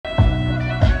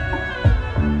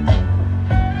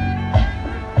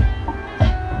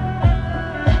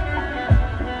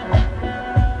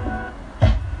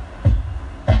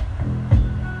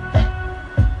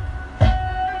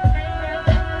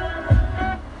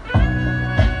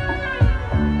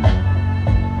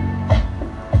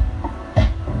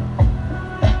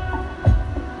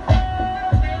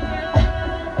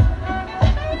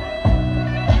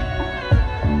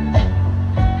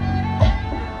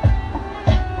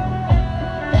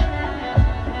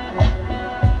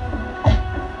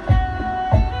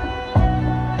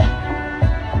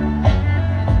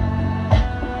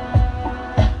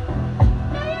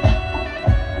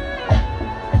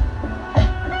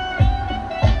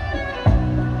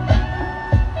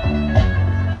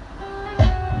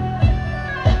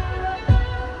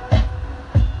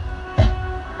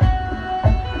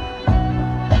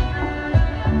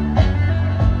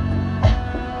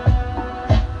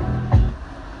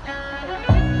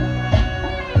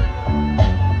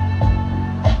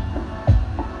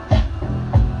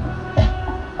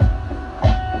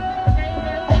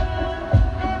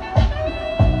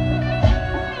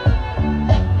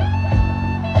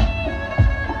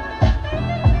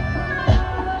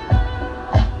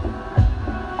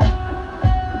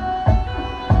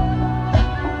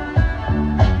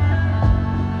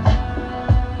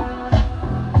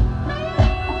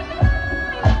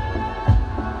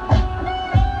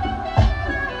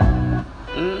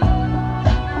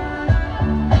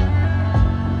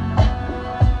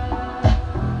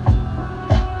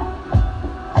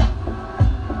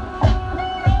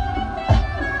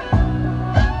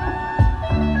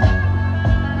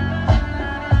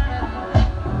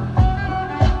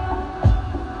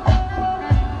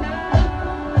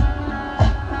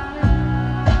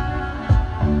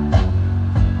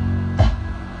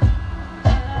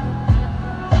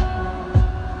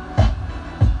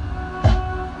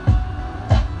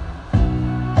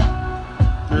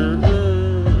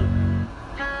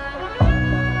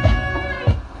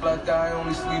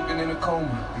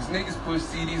push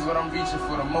CDs, but I'm reaching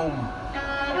for the moment.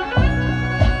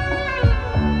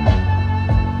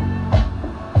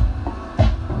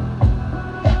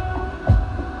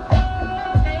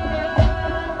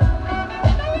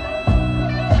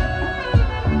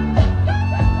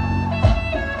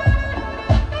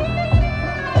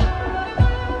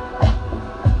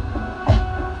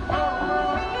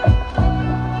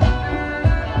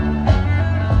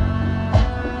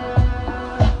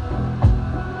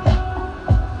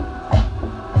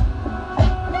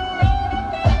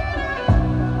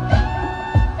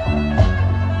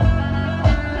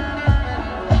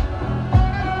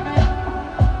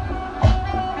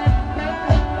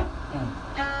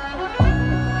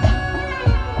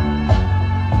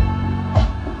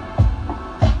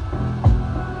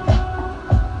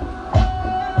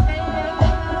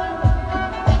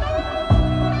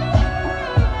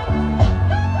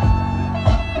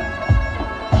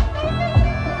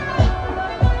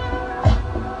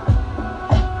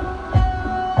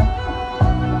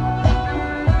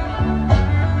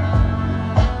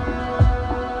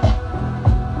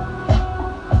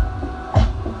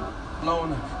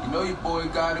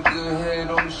 Got a good head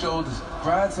on the shoulders.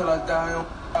 Ride till I die on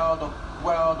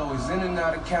wild, always in and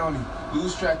out of county.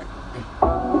 Lose track of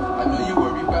I know you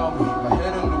worry about me. My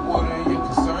head in the water and your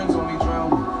concerns only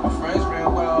drown me. My friends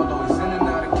ran wild, always in and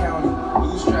out of county.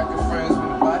 Lose track of friends when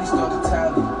the bodies start to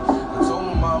tally. I told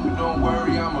my mama, don't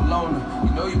worry, I'm a loner.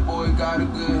 You know your boy got a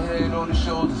good head on his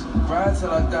shoulders. Ride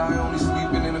till I die, only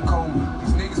sleeping in a coma.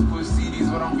 These niggas push CDs,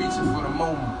 but I'm reaching for the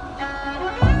moment.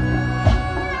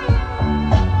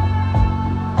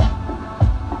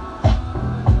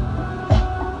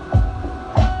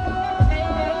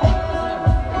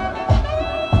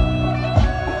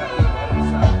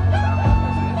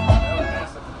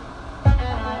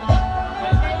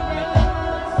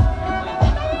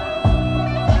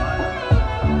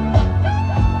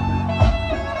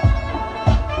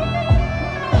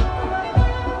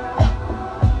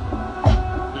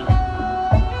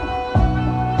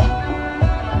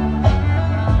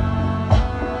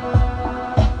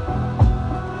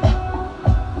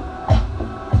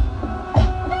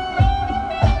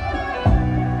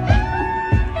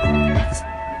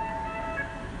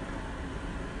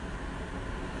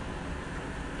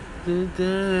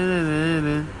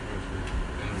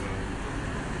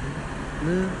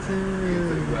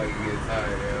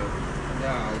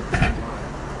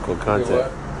 Cool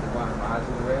contact.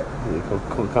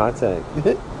 Cool contact.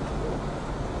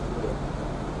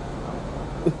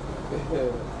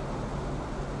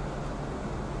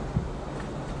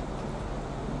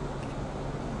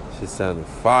 She sounded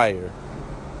fire.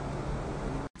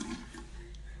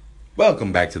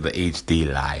 Welcome back to the HD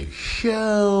Live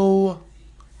Show.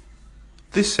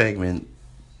 This segment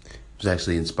was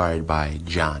actually inspired by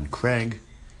John Craig.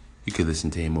 You could listen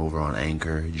to him over on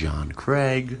Anchor, John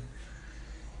Craig.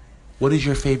 What is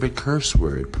your favorite curse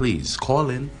word? Please call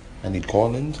in. I need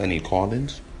call-ins.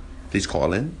 Please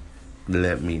call in.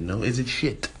 Let me know. Is it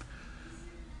shit?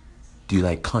 Do you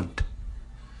like cunt?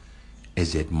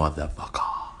 Is it motherfucker?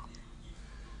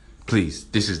 Please,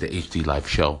 this is the HD Live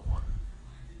Show.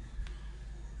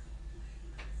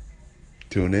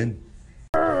 Tune in.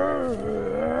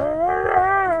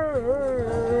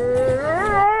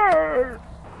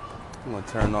 I'm gonna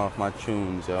turn off my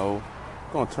tunes, yo.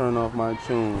 I'm gonna turn off my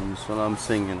tunes when I'm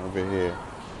singing over here.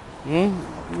 You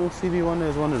know Stevie Wonder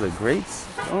is one of the greats.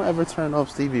 Don't ever turn off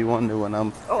Stevie Wonder when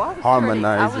I'm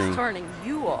harmonizing. I was turning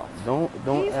you off. Don't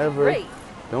He's ever. Great.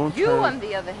 Don't you, turn. on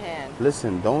the other hand.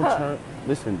 Listen, don't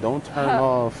turn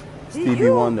off Stevie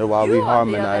Wonder while we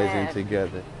harmonizing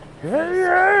together.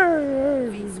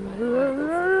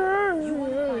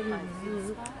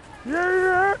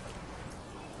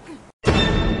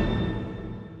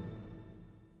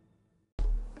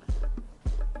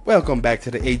 Welcome back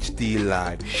to the HD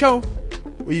Live Show,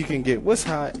 where you can get what's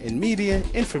hot in media,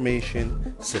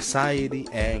 information, society,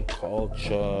 and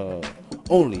culture.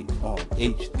 Only on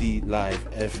HD Live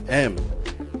FM.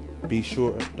 Be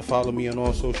sure to follow me on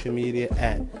all social media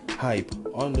at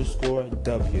hype_W.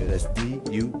 That's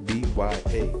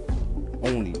DUBYA.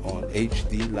 Only on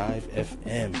HD Live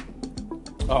FM.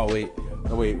 Oh, wait.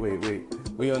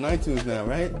 We on iTunes now,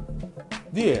 right?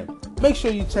 Yeah. Make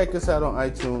sure you check us out on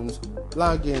iTunes.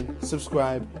 Log in,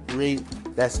 subscribe, rate.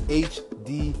 That's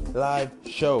HD Live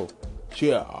Show.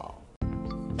 Ciao.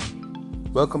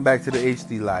 Welcome back to the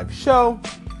HD Live Show.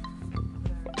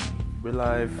 We're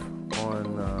live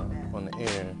on the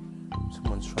air.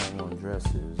 Someone's trying on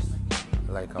dresses.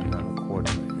 Like I'm not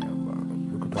recording right now, but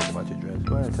we could talk about your dress.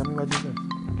 Go ahead, tell me about your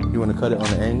dress. You want to cut it on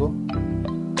the angle?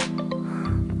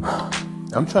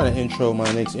 I'm trying to intro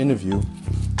my next interview.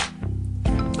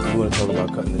 We want to talk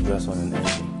about cutting the dress on an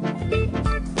engine.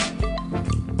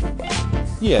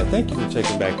 Yeah, thank you for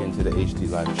checking back into the HD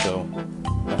Live show.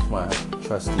 That's my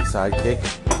trusty sidekick.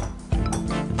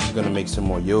 We're going to make some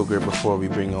more yogurt before we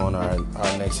bring on our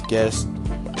next guest.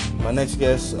 My next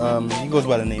guest, he goes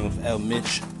by the name of El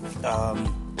Mitch.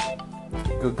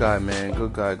 Good guy, man.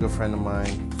 Good guy. Good friend of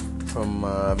mine.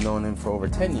 I've known him for over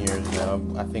 10 years now.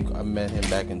 I think I met him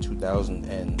back in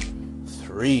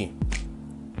 2003.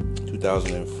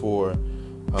 2004.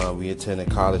 We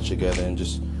attended college together, and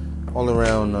just all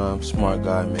around smart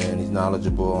guy, man. He's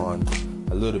knowledgeable on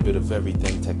a little bit of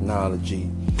everything: technology,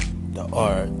 the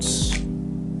arts,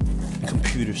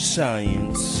 computer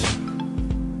science,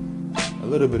 a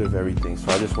little bit of everything.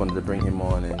 So I just wanted to bring him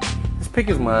on and just pick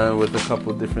his mind with a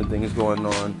couple different things going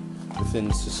on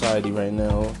within society right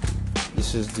now.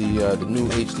 This is the new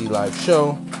HD Live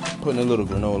show. Putting a little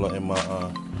granola in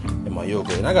my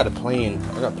yogurt, and I got plain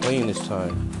this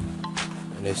time,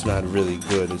 and it's not really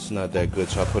good. It's not that good,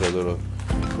 so I put a little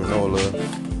granola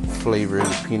flavored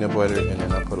peanut butter, and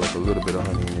then I put like a little bit of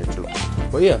honey in there too.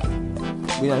 But yeah,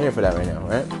 we're not here for that right now,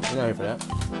 right? We're not here for that.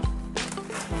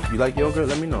 If you like yogurt,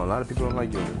 let me know. A lot of people don't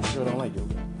like yogurt. Most people don't like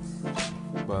yogurt.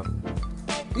 But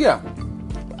yeah,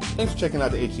 thanks for checking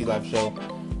out the HD Live show.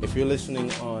 If you're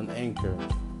listening on Anchor,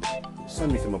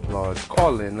 send me some applause.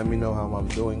 Call in. Let me know how I'm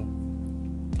doing.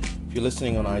 If you're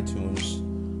listening on iTunes,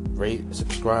 rate,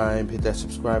 subscribe, hit that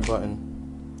subscribe button.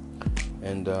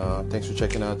 And thanks for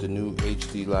checking out the new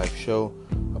HD Live show,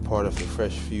 a part of the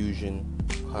Fresh Fusion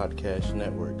Podcast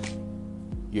Network.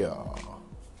 Yeah.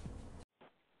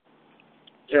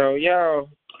 Yo.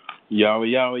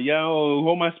 Yo.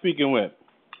 Who am I speaking with?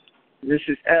 This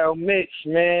is El Mitch,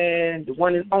 man. The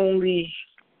one and only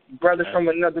brother from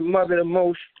another mother, the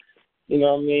most. You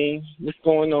know what I mean? What's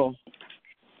going on?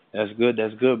 That's good,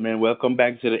 man. Welcome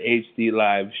back to the HD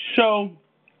Live show.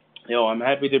 Yo, I'm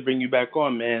happy to bring you back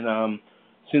on, man.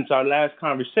 Since our last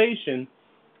conversation,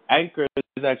 Anchor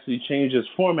has actually changed its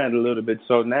format a little bit.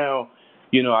 So now,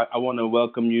 I want to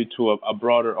welcome you to a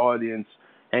broader audience.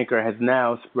 Anchor has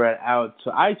now spread out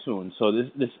to iTunes. So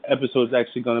this episode is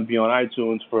actually going to be on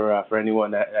iTunes for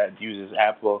anyone that uses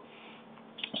Apple.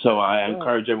 So I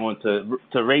encourage everyone to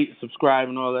rate, subscribe,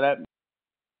 and all of that.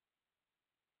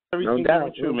 No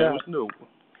doubt. Man. What's new?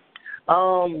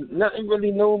 Nothing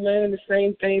really new, man. The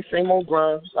same thing, same old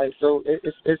grind. Like, so it's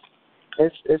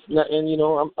nothing.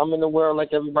 I'm in the world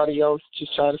like everybody else,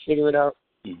 just trying to figure it out.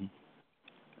 Mm-hmm.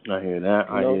 I hear that.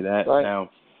 Right.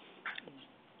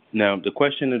 Now, the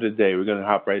question of the day, we're going to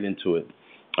hop right into it.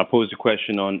 I posed a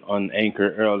question on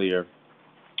Anchor earlier.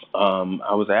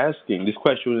 I was asking, this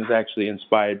question was actually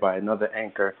inspired by another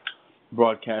Anchor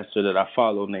broadcaster that I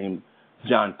follow named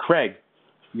John Craig.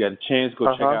 If you got a chance,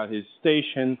 go check out his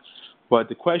station. But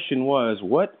the question was,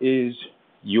 what is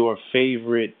your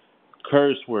favorite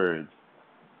curse word?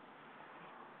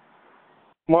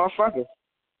 Motherfucker.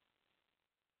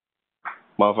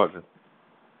 Man,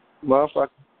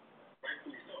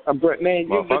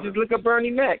 just look at Bernie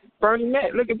Mac.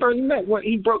 Look at Bernie Mac. What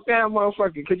he broke down,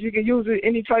 motherfucker, because you can use it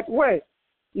any type of way.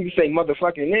 You can say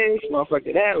motherfucking this,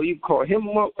 motherfucker that, or you can call him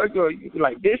a motherfucker, or you can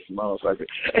like this motherfucker.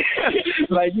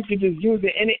 Like you can just use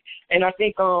it in it. And I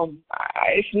think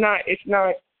it's not it's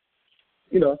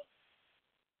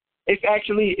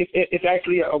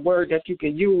actually a word that you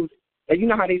can use. Like, you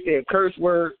know how they say a curse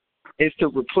word is to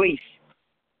replace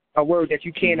a word that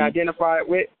you can't identify it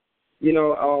with.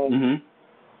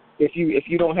 If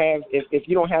you don't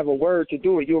have a word to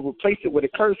do it, you'll replace it with a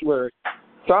curse word.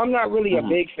 So I'm not really a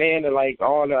big fan of like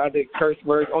all the other curse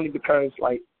words, only because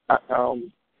like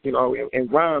in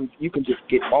rhymes you can just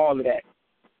get all of that.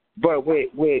 But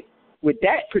with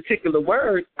that particular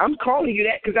word, I'm calling you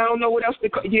that because I don't know what else to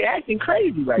call. You're acting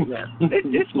crazy right now.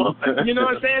 This motherfucker. You know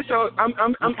what I'm saying? So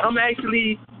I'm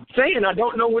actually saying I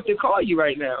don't know what to call you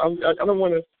right now. I don't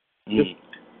want to just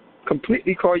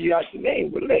completely call you out your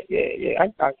name. But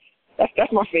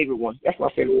that's my favorite one. That's my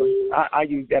favorite one. I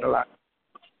use that a lot.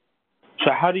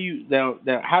 So how do you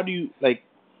like?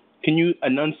 Can you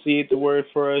enunciate the word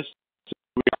for us? So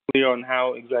we're clear on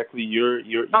how exactly you're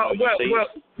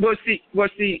see,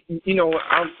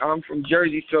 I'm from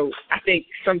Jersey, so I think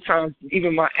sometimes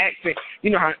even my accent,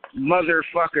 how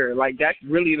motherfucker, like that's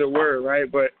really the word, right?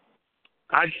 But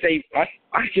I say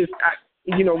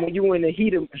when you in the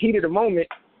heat of the moment,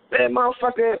 man,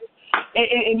 motherfucker.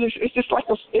 And it's just like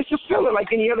it's just feeling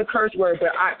like any other curse word,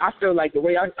 but I feel like the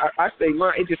way I say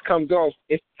mine, it just comes off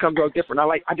different.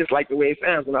 I just like the way it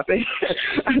sounds when I say it.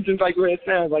 I just like the way it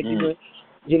sounds, like even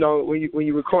when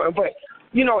you record. But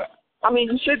you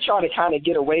should try to kind of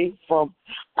get away from.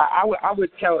 I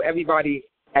would tell everybody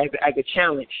as a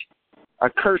challenge, a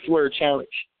curse word challenge.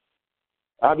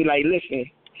 I'll be like, listen,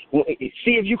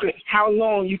 see if you can, how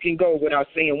long you can go without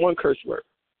saying one curse word,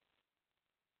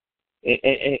 and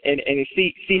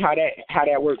see how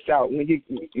that works out. When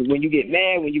you get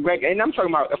mad, when you and I'm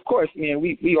talking about, of course, man,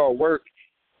 we all work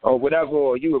or whatever,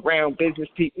 or you around business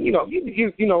people,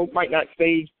 you might not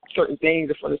say certain things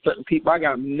in front of certain people. I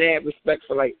got mad respect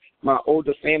for like my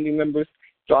older family members,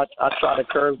 so I try to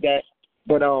curb that.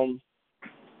 But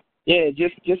yeah,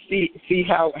 just see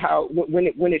how when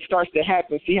it starts to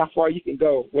happen, see how far you can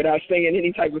go without saying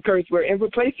any type of curse word, and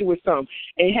replace it with some,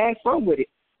 and have fun with it.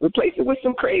 Replace it with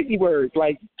some crazy words.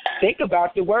 Like, think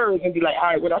about the words and be like, all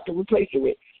right, what I can replace it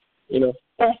with,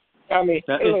 I mean,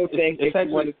 a little thing if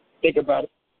you want to think about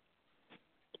it.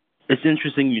 It's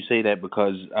interesting you say that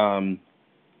because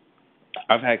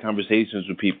I've had conversations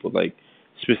with people, like,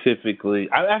 specifically,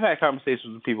 I've had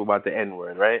conversations with people about the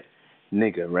N-word, right?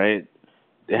 Nigga, right?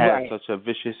 They have such a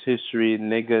vicious history,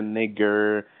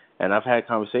 nigger, and I've had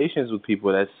conversations with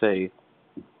people that say,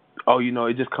 oh,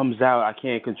 it just comes out, I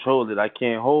can't control it, I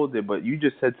can't hold it, but you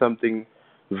just said something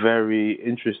very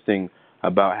interesting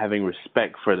about having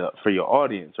respect for your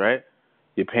audience, right?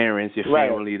 Your parents, your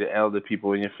family, the elder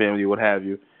people in your family, what have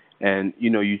you. And,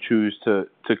 you choose to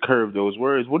curb those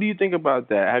words. What do you think about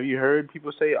that? Have you heard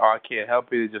people say, oh, I can't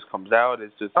help it, it just comes out,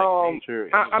 it's just like nature?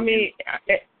 I mean,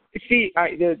 see,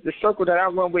 the circle that I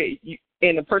run with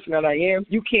and the person that I am,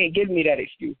 you can't give me that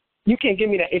excuse. You can't give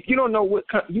me that. If you don't know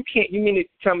you mean to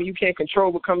tell me you can't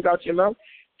control what comes out your mouth?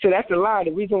 So that's a lie.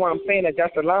 The reason why I'm saying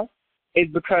that's a lie is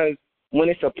because when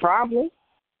it's a problem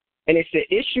and it's an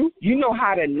issue, you know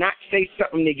how to not say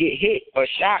something to get hit or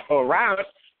shot or robbed.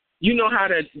 You know how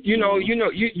to, you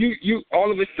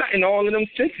all of a sudden all of them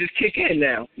senses kick in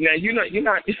now. Now you're not you're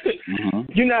not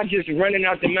just running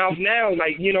out the mouth now,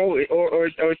 like, or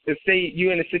to say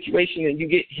you're in a situation and you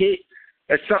get hit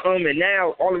or something, and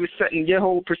now all of a sudden your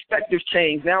whole perspective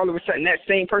changed. Now all of a sudden that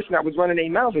same person that was running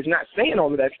their mouth is not saying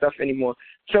all of that stuff anymore.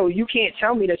 So you can't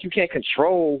tell me that you can't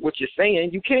control what you're saying.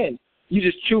 You can. You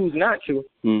just choose not to.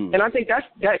 And I think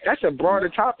that's a broader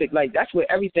topic. Like, that's what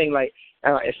everything, like,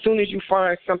 as soon as you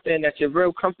find something that you're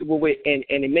real comfortable with and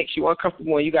it makes you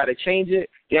uncomfortable and you got to change it,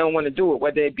 they don't want to do it,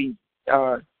 whether it be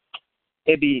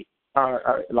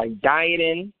like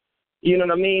dieting. You know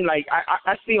what I mean? Like,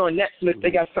 I see on Netflix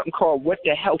they got something called What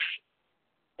the Health,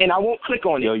 and I won't click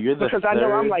on it because I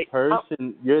know I'm like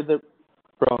person. You're the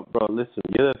bro. Listen,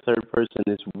 you're the third person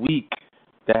this week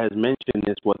that has mentioned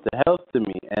this What the Health to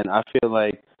me, and I feel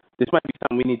like this might be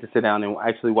something we need to sit down and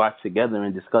actually watch together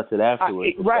and discuss it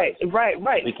afterwards. Right.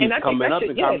 It keeps coming up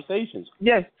in conversations.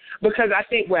 Yes, because I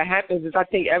think what happens is I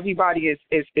think everybody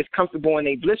is comfortable in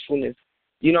their blissfulness.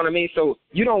 You know what I mean? So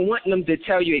you don't want them to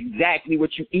tell you exactly what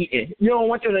you're eating. You don't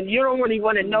really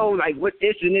want to know, like, what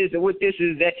this is and what this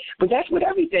is that. But that's with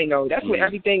everything, though. That's with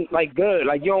everything, like, good.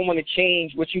 Like, you don't want to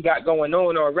change what you got going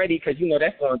on already because,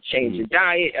 that's going to change your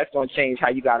diet. That's going to change how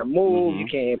you got to move. You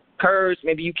can't curse.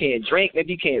 Maybe you can't drink.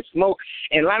 Maybe you can't smoke.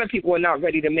 And a lot of people are not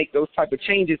ready to make those type of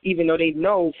changes, even though they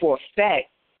know for a fact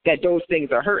that those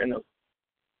things are hurting them.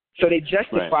 So they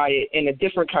justify it in a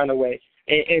different kind of way.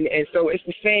 And so it's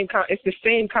the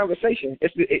same conversation.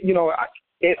 It's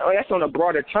that's on a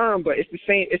broader term, but it's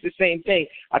the same thing.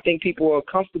 I think people are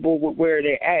comfortable with where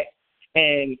they're at,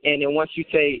 and then once you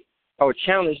say or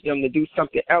challenge them to do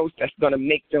something else that's going to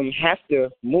make them have to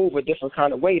move a different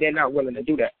kind of way, they're not willing to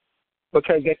do that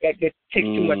because that takes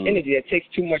too much energy. It takes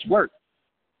too much work.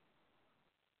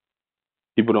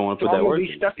 People don't want to put that work in.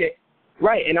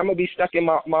 And I'm gonna be stuck in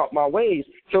my ways.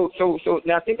 So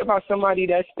now think about somebody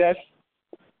that's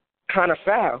kind of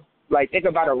foul. Like, think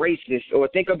about a racist, or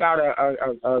think about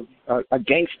a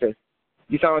gangster.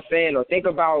 You know what I'm saying? Or think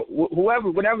about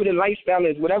whatever the lifestyle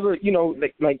is, whatever,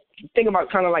 like think about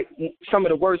kind of like some of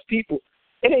the worst people.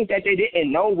 It ain't that they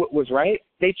didn't know what was right.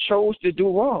 They chose to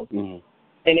do wrong.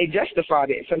 And they justified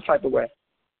it in some type of way.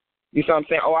 You know what I'm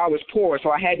saying? Oh, I was poor,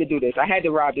 so I had to do this. I had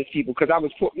to rob these people because I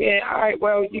was poor. Yeah, all right,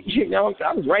 well,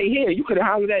 I was right here. You could have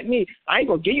hollered at me. I ain't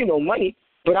going to give you no money,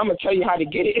 but I'm going to tell you how to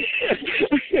get it.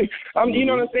 You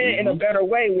know what I'm saying? In a better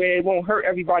way where it won't hurt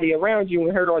everybody around you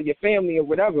and hurt all your family or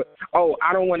whatever. Oh,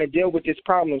 I don't want to deal with this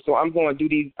problem, so I'm going to do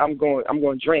these. I'm going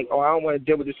to drink. Oh, I don't want to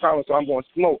deal with this problem, so I'm going to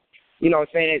smoke. You know what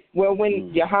I'm saying? Well,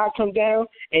 when your high come down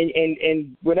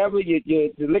and whatever,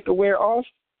 the liquor wear off,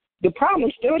 the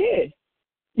problem's still there.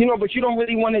 But you don't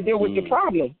really want to deal with the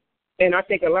problem. And I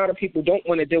think a lot of people don't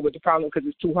want to deal with the problem because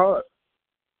it's too hard.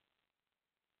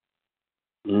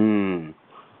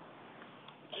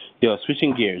 Yo,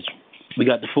 switching gears. We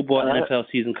got the football NFL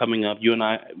season coming up. You and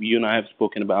I have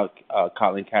spoken about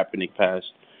Colin Kaepernick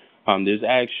passed There's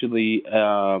actually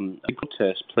a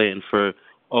protest planned for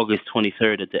August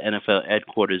 23rd at the NFL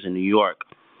headquarters in New York.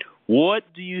 What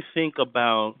do you think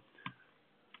about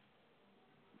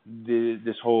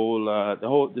this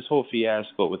whole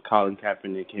fiasco with Colin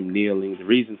Kaepernick, him kneeling, the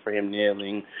reason for him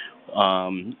kneeling,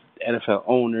 NFL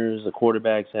owners, the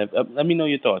quarterbacks have? Let me know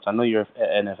your thoughts. I know you're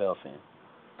an NFL fan.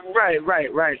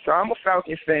 Right. So I'm a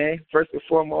Falcons fan first and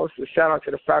foremost. So shout out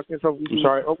to the Falcons. I'm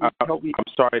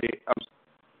sorry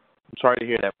to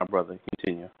hear that, my brother.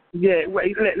 Continue. Yeah,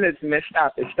 wait, listen, man,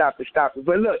 stop it.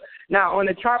 But look, now on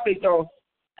the topic though,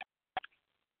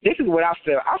 this is what I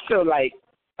feel. I feel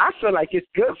like it's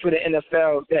good for the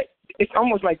NFL that it's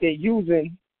almost like they're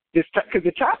using this because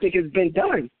the topic has been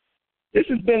done. This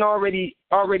has been already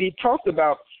talked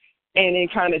about, and then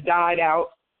kind of died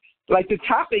out. Like the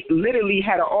topic literally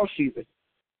had an off season,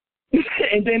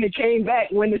 and then it came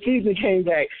back when the season came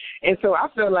back. And so I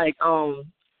feel like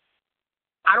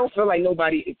I don't feel like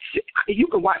nobody. You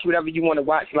can watch whatever you want to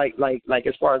watch. Like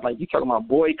as far as like you talking about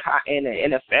boycotting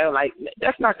the NFL, like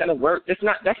that's not gonna work.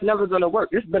 That's never gonna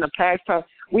work. This has been a pastime.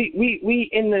 We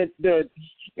in the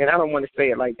and I don't want to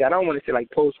say it like that. I don't want to say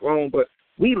like post Rome, but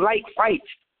we like fights.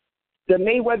 The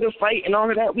Mayweather fight and all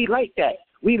of that, we like that.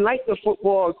 We like the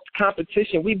football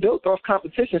competition. We built off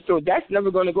competition, so that's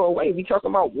never going to go away. We talking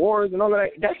about wars and all of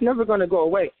that. That's never going to go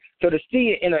away. So to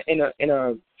see it in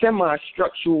a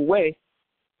semi-structural way,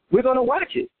 we're going to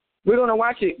watch it. We're going to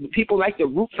watch it. People like to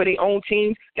root for their own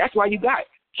teams. That's why you got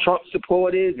Trump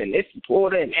supporters and this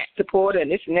supporter and that supporter and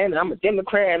this and that. And I'm a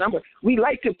Democrat. And we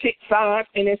like to pick sides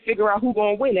and then figure out who's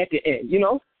going to win at the end. You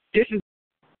know, this is.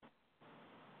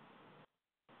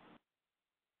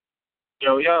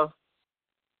 Yo.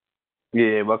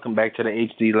 Yeah, welcome back to the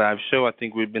HD Live Show. I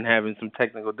think we've been having some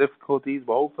technical difficulties,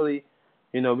 but hopefully,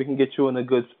 we can get you in a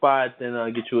good spot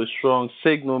and get you a strong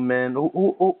signal, man.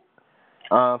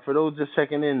 For those just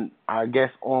checking in, our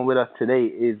guest on with us today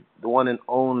is the one and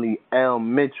only Al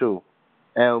Mitchell.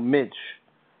 Al Mitch.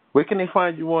 Where can they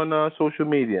find you on social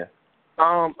media?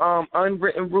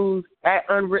 Unwritten Rules, at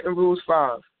Unwritten Rules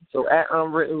 5. So at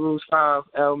Unwritten Rules 5,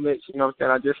 Al Mitch, you know what I'm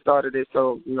saying? I just started it,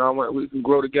 so, I want we can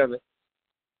grow together.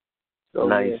 So,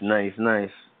 nice.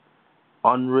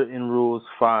 Unwritten Rules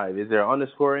 5. Is there an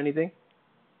underscore or anything?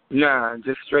 Nah,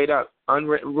 just straight up.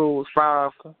 Unwritten Rules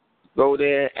 5. Go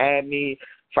there, add me,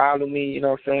 follow me, you know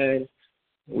what I'm saying?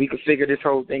 We can figure this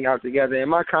whole thing out together. And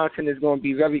my content is going to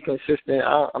be very consistent.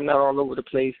 I'm not all over the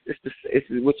place. It's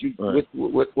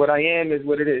what I am is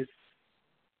what it is.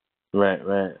 Right.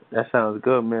 That sounds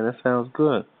good, man. That sounds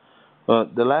good.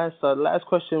 The last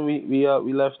question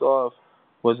we left off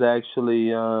was actually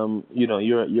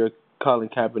you're a Colin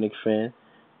Kaepernick fan.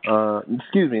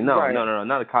 Excuse me, no,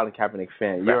 not a Colin Kaepernick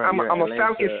fan. I'm a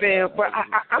Falcons fan, but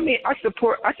I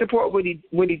support what he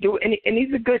do, and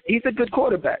he's a good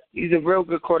quarterback. He's a real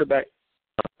good quarterback.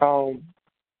 And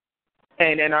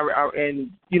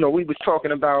we was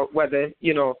talking about whether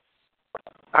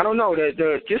I don't know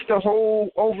just the whole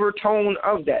overtone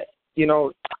of that.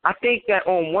 I think that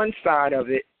on one side of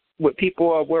it, what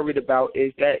people are worried about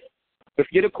is that if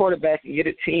you're the quarterback and you're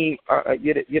the team,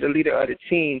 you're the leader of the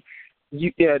team.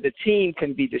 The team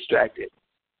can be distracted.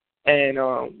 And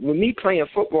with me playing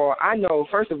football, I know,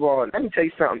 first of all, let me tell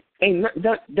you something.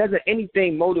 Doesn't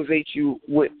anything motivate you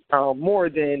with more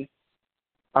than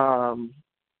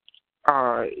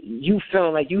you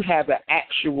feeling like you have an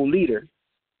actual leader.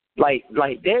 Like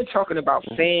they're talking about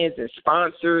fans and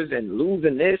sponsors and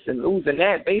losing this and losing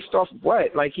that based off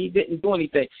what? Like he didn't do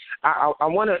anything. I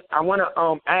wanna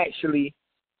actually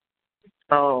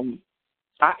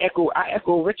I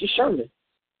echo Richard Sherman.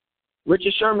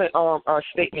 Richard Sherman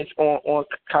statements on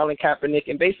Colin Kaepernick,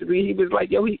 and basically he was like,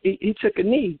 he took a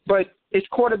knee, but it's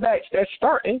quarterbacks that's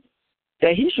starting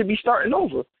that he should be starting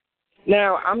over.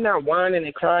 Now, I'm not whining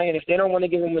and crying. If they don't want to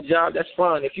give him a job, that's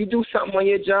fine. If you do something on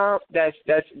your job, that's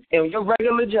in your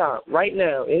regular job right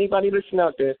now, anybody listening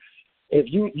out there, if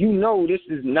you know this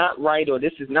is not right or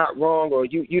this is not wrong or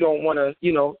you don't want to,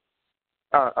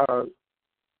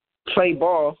 play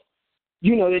ball,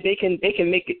 that they can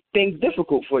make things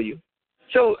difficult for you.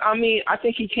 So, I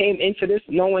think he came into this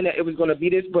knowing that it was going to be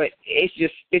this, but it's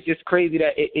just crazy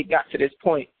that it got to this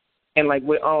point. And like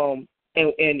with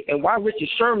and why Richard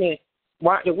Sherman,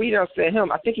 why we don't say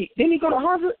him? I think didn't he go to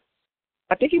Harvard?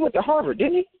 I think he went to Harvard,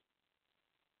 didn't he?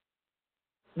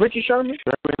 Richard Sherman?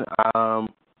 I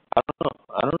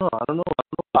don't know.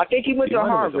 I think he went to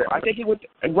Harvard. I think he went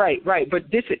right. But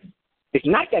it's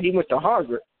not that he went to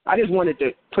Harvard. I just wanted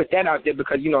to put that out there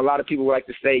because, a lot of people like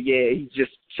to say, yeah, he's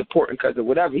just supporting because of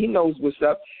whatever. He knows what's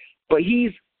up. But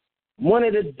he's one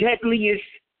of the deadliest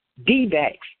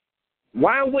D-backs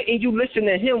Why wouldn't you listen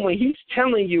to him when he's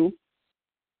telling you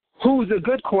who's a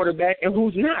good quarterback and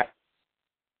who's not?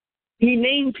 He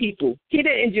named people. He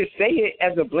didn't just say it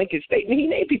as a blanket statement. He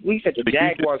named people. He said the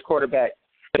Jaguars quarterback,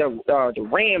 the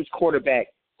Rams quarterback,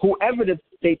 whoever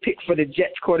they pick for the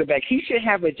Jets quarterback. He should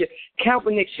have a job.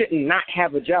 Kaepernick shouldn't not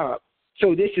have a job.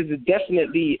 So this is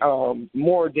definitely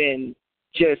more than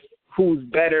just who's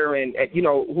better and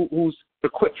who's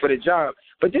equipped for the job.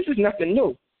 But this is nothing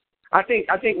new. I think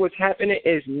what's happening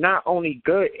is not only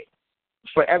good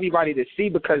for everybody to see,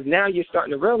 because now you're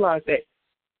starting to realize that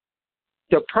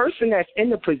the person that's in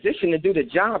the position to do the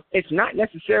job, it's not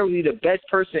necessarily the best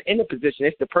person in the position.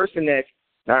 It's the person that's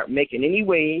not making any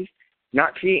waves,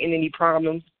 not creating any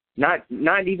problems, not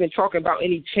even talking about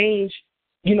any change,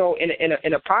 in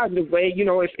a positive way.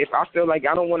 If I feel like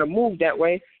I don't want to move that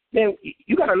way, then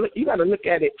you gotta look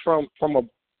at it from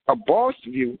a boss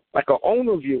view, like an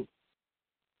owner view.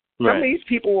 Right. Some of these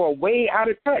people are way out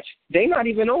of touch. They're not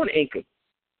even on Anchor.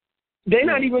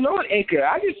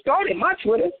 I just started my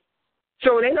Twitter,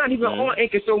 so they're not even on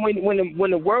Anchor. So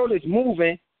when the world is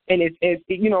moving and it's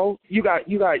you got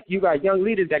young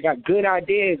leaders that got good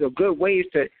ideas or good ways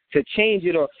to change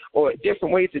it or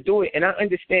different ways to do it, and I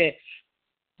understand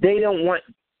they don't want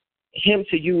him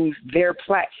to use their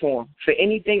platform for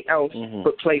anything else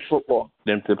but play football.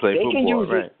 Them to play football, can use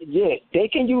right? They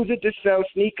can use it to sell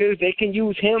sneakers. They can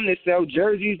use him to sell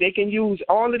jerseys. They can use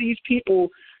all of these people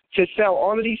to sell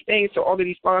all of these things to all of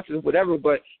these sponsors, whatever.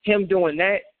 But him doing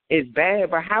that is bad.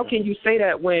 But how can you say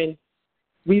that when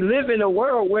we live in a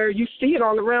world where you see it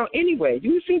all around anyway?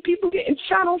 You see people getting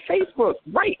shot on Facebook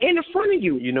right in front of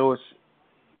you. You know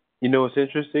what's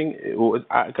interesting?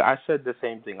 I said the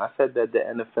same thing. I said that the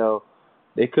NFL,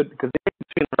 because they're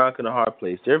between a rock and a hard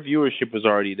place. Their viewership was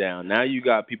already down. Now you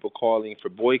got people calling for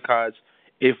boycotts.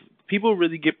 If people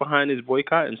really get behind this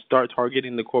boycott and start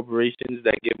targeting the corporations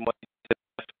that give money to the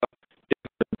NFL, they're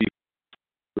going to be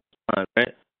fine,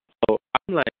 right? So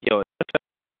I'm like, yo.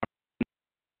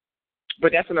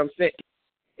 But that's what I'm saying.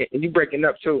 And you breaking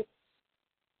up too.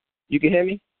 You can hear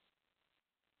me?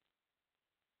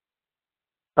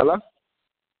 Hello?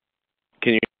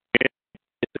 Can you hear me?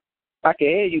 I can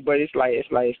hear you, but it's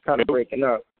kind of breaking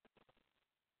up.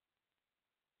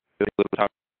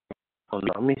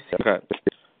 Let me see.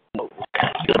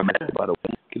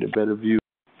 Get a better view,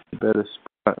 a better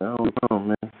spot. I don't know,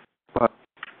 man.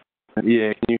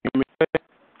 Yeah, can you hear me?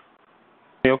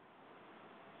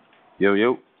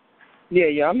 Yo.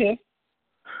 Yeah, I'm here.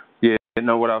 Yeah,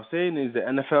 no, what I was saying is the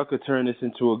NFL could turn this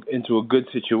into a good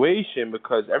situation,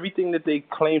 because everything that they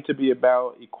claim to be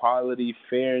about equality,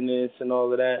 fairness, and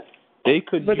all of that, they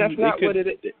could. But that's not what it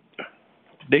is.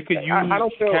 They could use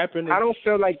Kaepernick. I don't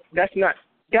feel like that's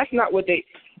not what they.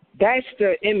 That's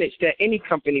the image that any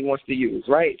company wants to use,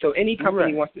 right? So any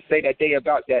company wants to say that they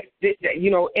about that.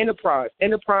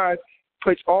 Enterprise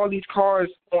puts all these cars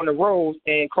on the roads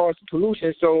and causes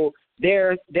pollution. So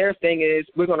their thing is,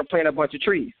 we're going to plant a bunch of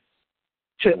trees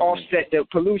to offset the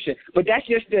pollution. But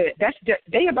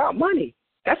they about money.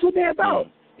 That's what they're about.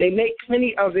 They make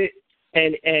plenty of it,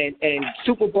 and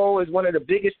Super Bowl is one of the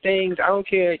biggest things. I don't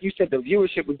care. You said the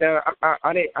viewership was down.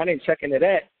 I didn't check into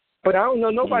that, but I don't know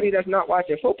nobody that's not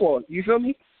watching football. You feel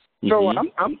me? So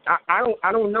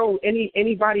I don't know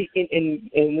anybody in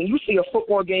when you see a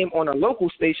football game on a local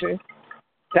station,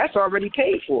 that's already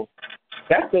paid for.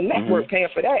 That's the network paying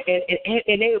for that,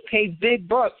 and they pay big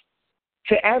bucks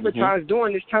to advertise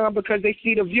during this time because they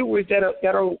see the viewers that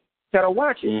are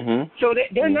watching. So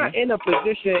they're not in a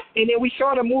position. And then we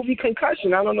saw the movie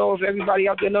Concussion. I don't know if everybody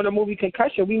out there know the movie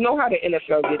Concussion. We know how the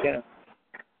NFL get down.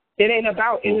 It ain't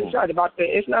about.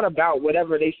 It's not about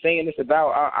whatever they saying. It's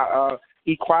about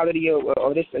equality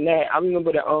or this and that. I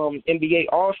remember the NBA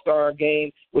All-Star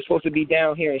game was supposed to be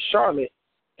down here in Charlotte,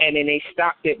 and then they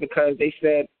stopped it because they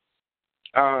said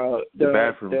the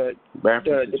bathroom,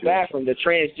 the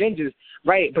transgenders,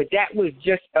 right? But that was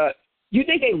just you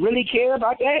think they really care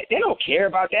about that? They don't care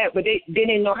about that, but they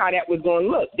didn't know how that was going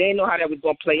to look. They didn't know how that was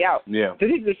going to play out. Yeah. So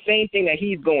this is the same thing that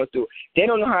he's going through. They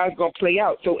don't know how it's going to play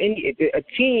out. So a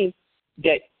team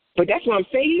but that's what I'm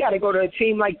saying. You got to go to a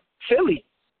team like Philly,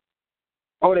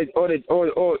 or they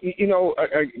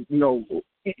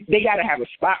got to have a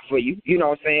spot for you. You know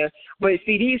what I'm saying? But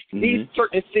see, these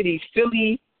certain cities,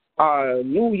 Philly,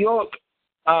 New York,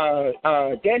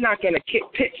 they're not going to kick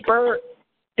Pittsburgh.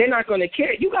 They're not going to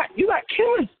care. You got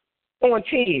killers on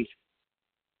teams.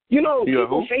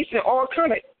 People facing all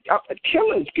kind of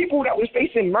killers. People that was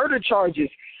facing murder charges.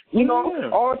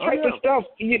 All type of stuff.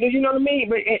 You know what I mean?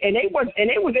 But and they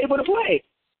was able to play.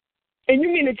 And you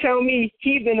mean to tell me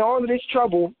he's in all of this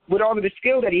trouble with all of the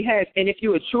skill that he has? And if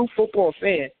you're a true football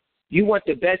fan, You want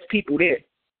the best people there.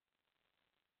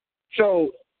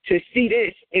 So to see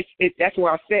this, that's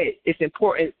why I said it's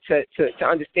important to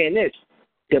understand this.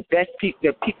 The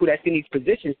people that's in these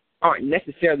positions aren't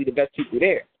necessarily the best people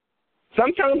there.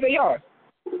 Sometimes they are.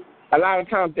 A lot of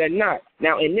times they're not.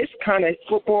 Now, in this kind of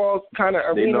football kind of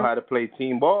arena, they know how to play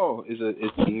team ball. It's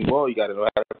team ball. You got to know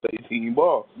how to play team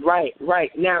ball. Right.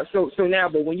 Now, so now,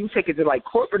 but when you take it to like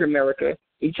corporate America,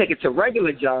 you take it to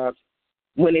regular jobs,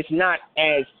 when it's not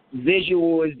as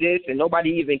visual as this and nobody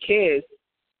even cares,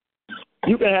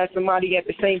 you can have somebody at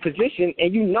the same position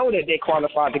and you know that they're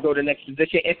qualified to go to the next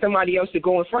position and somebody else to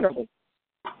go in front of them.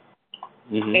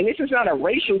 Mm-hmm. And this is not a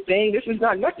racial thing. This is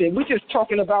not nothing. We're just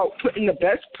talking about putting the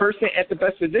best person at the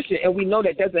best position, and we know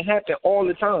that doesn't happen all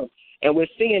the time. And we're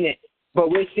seeing it, but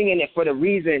we're seeing it for the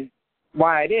reason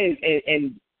why it is.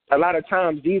 And a lot of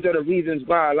times these are the reasons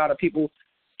why a lot of people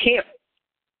can't,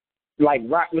 like,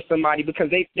 rock with somebody because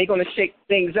they're going to shake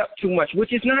things up too much,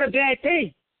 which is not a bad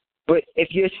thing. But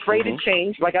if you're afraid of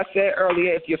change, like I said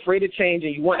earlier, if you're afraid of change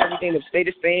and you want everything to stay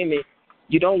the same and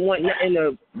you don't want nothing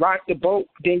to rock the boat,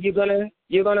 then you're gonna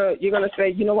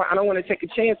say, you know what, I don't want to take a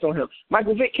chance on him.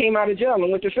 Michael Vick came out of jail and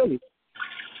went to Philly.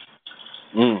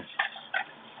 You know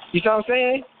what I'm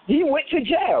saying? He went to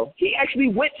jail. He actually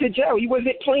went to jail. He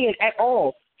wasn't playing at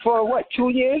all for 2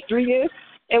 years, 3 years,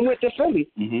 and went to Philly.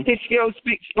 Mm-hmm. His skills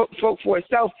spoke for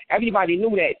itself. Everybody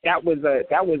knew that was a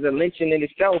lynching in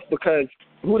itself because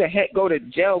who the heck go to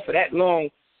jail for that long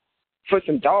for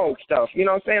some dog stuff? You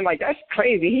know what I'm saying? Like, that's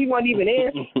crazy. He wasn't even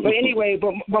in. But anyway,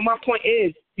 but my point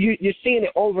is, you're seeing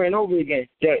it over and over again.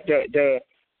 The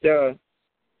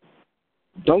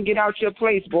don't get out your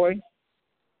place, boy.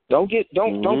 Don't get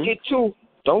too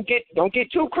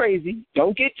crazy.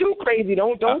 Don't get too crazy.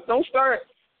 Don't start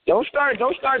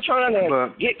trying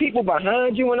to get people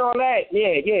behind you and all that.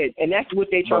 Yeah, and that's what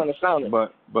they're trying to sound it.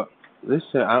 But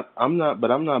listen, I'm not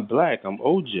black. I'm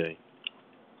OJ.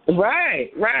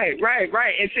 Right.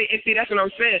 And see, that's what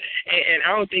I'm saying. And I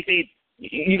don't think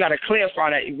you got to clarify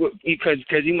that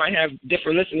because you might have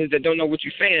different listeners that don't know what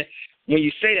you're saying when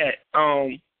you say that.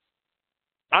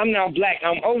 I'm not black.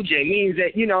 I'm OJ means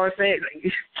that, you know what I'm saying?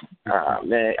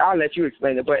 Man, I'll let you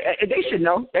explain it. But they should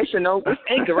know. It's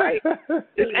Anchor, right?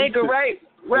 It's Anchor, right?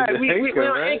 Right, we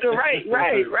on Anchor,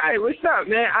 right. What's up,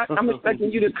 man? I'm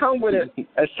expecting you to come with a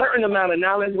certain amount of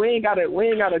knowledge. We ain't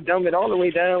gotta dumb it all the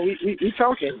way down. We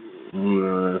talking.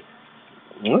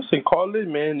 Listen, call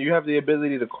in, man. You have the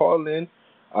ability to call in.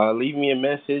 Leave me a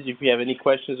message if you have any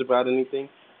questions about anything.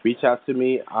 Reach out to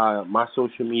me. My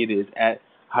social media is at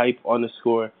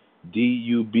 @hype_DUBYA.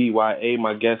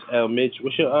 My guest L Mitch.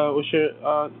 What's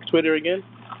your Twitter again?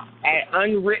 At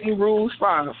Unwritten Rules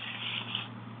 5.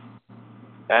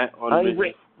 At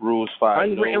Unwritten Rules 5.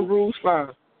 Unwritten Rules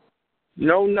 5.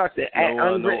 No nothing. At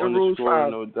Unwritten Rules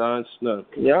 5. No dance, nothing.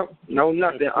 Yep. No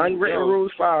nothing. Unwritten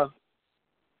Rules 5.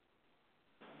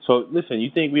 So listen, you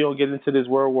think we don't get into this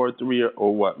World War III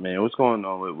or what, man? What's going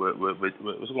on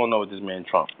what's going on with this man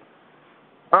Trump?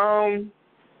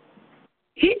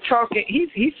 He's talking.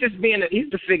 He's just being. He's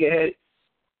the figurehead.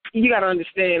 You got to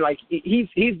understand, like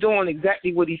he's doing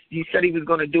exactly what he said he was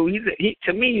going to do.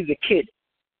 To me, he's a kid.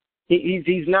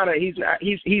 He's not really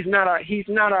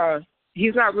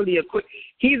a quick.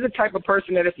 He's the type of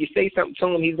person that if you say something to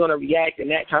him, he's going to react in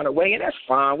that kind of way, and that's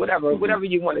fine. Whatever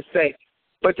you want to say.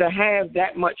 But to have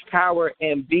that much power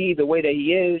and be the way that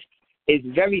he is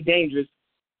very dangerous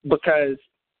because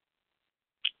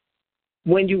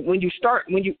when you start,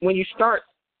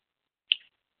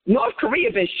 North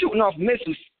Korea been shooting off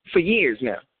missiles for years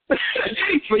now, and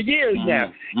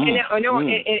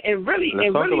really,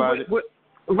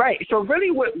 right. So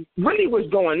really, what was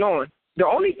going on? The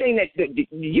only thing that the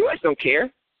U.S. don't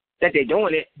care that they're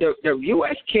doing it. The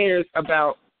U.S. cares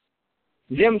about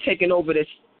them taking over the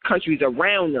countries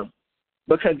around them,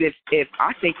 because if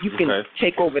I think you can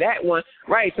take over that one,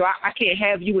 right? So I can't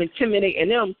have you intimidating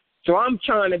them. So I'm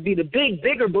trying to be the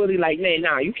bigger bully. Like, man,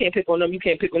 nah, you can't pick on them. You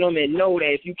can't pick on them, and know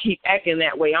that if you keep acting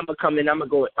that way, I'm gonna come and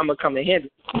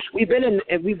handle. We've been in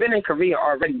Korea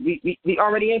already. We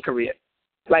already in Korea.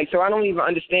 Like, so I don't even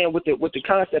understand what the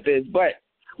concept is. But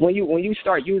when you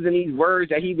start using these words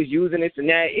that he was using, this and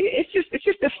that, it's just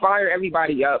to fire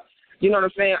everybody up. You know what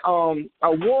I'm saying?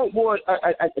 A world war,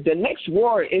 the next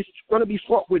war is going to be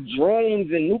fought with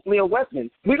drones and nuclear weapons.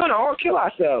 We're going to all kill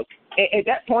ourselves. At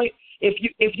that point,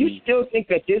 if you still think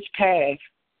that this path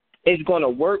is going to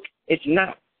work, it's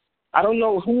not. I don't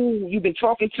know who you've been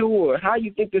talking to or how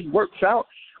you think this works out,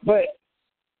 but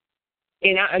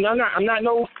And I'm not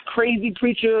no crazy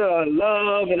preacher of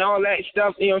love and all that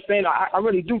stuff. You know what I'm saying? I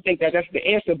really do think that that's the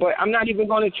answer, but I'm not even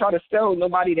going to try to sell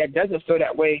nobody that doesn't feel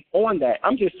that way on that.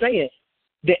 I'm just saying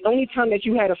the only time that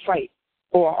you had a fight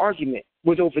or an argument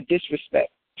was over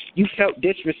disrespect. You felt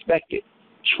disrespected.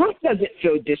 Trump doesn't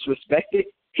feel disrespected.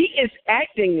 He is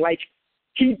acting like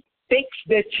he thinks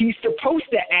that he's supposed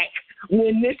to act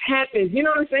when this happens. You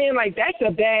know what I'm saying? Like that's a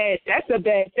bad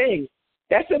thing.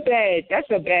 That's a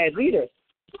bad leader.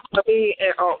 I mean,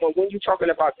 when you're talking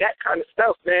about that kind of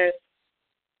stuff, man,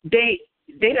 they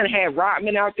done had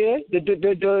Rodman out there. Did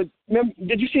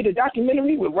you see the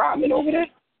documentary with Rodman over there?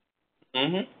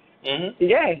 Yeah.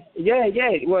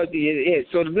 Well, yeah.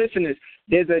 So the listeners,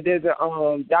 there's a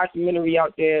documentary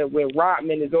out there where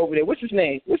Rodman is over there. What's his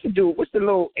name? What's the dude? What's the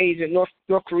little Asian North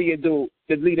Korea dude?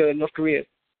 The leader of North Korea.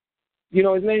 You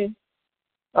know his name?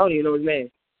 I don't even know his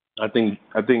name. I think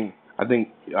is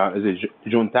it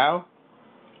Juntao?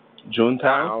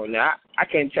 No, I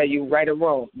can't tell you right or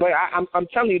wrong, but I'm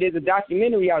telling you, there's a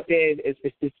documentary out there. It's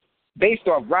based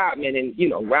off Rodman, and you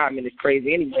know Rodman is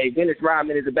crazy anyway. Dennis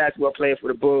Rodman is a basketball player for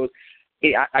the Bulls.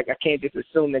 I can't just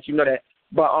assume that you know that,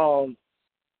 but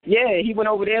yeah, he went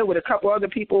over there with a couple other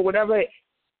people, or whatever.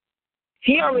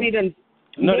 He already done.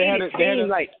 No, they had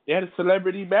a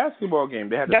celebrity basketball game.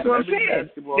 That's what I'm saying.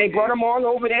 They brought them all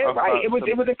over there, right? It was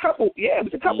a couple. Yeah, it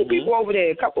was a couple people over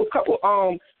there. A couple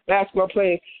basketball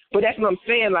players. But that's what I'm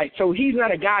saying. Like, so he's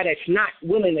not a guy that's not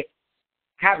willing to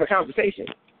have a conversation.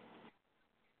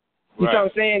 You know what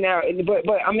I'm saying? Now, but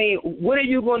I mean, what are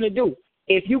you going to do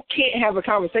if you can't have a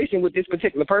conversation with this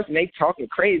particular person? They talking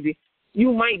crazy.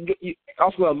 You might,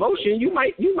 off of emotion, you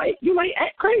might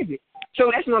act crazy. So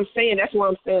that's what I'm saying. That's what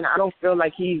I'm saying. I don't feel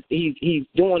like he's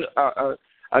doing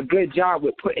a good job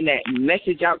with putting that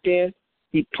message out there.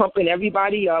 He's pumping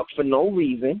everybody up for no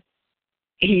reason.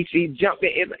 He's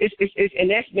jumping. And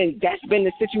that's been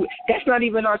the situation. That's not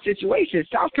even our situation.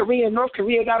 South Korea and North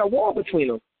Korea got a war between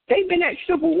them. They've been at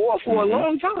civil war for a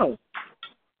long time.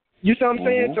 You see what I'm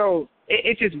saying? So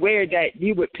it's just weird that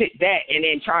you would pick that and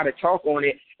then try to talk on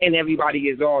it, and everybody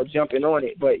is all jumping on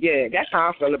it. But yeah, that's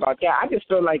how I feel about that. I just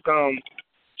feel like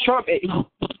Trump, he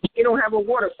don't have a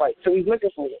water fight, so he's looking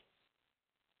for it.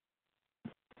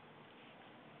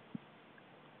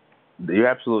 You're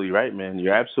absolutely right, man.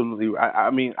 You're absolutely right.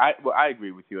 I mean, I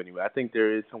agree with you anyway. I think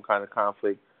there is some kind of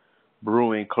conflict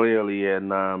brewing clearly,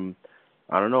 and I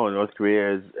don't know. North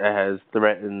Korea has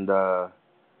threatened.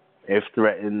 They've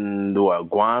threatened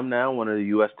Guam now, one of the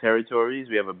U.S. territories.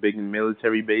 We have a big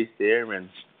military base there, and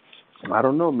I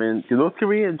don't know, man. North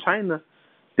Korea and China,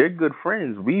 they're good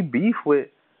friends. We beef with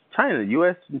China.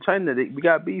 U.S. and China, we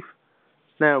got beef.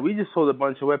 Now, we just sold a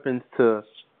bunch of weapons to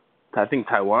I think,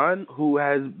 Taiwan, who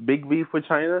has big beef with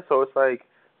China. So it's like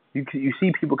you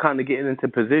see people kind of getting into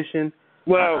position.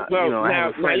 Now you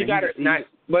got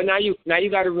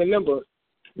to remember,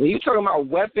 when you're talking about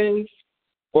weapons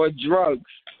or drugs,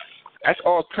 that's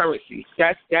all currency.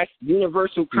 That's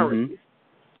universal currency.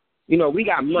 You know, we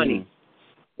got money.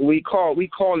 We call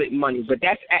it money, but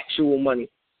that's actual money.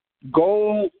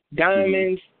 Gold,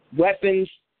 diamonds, weapons,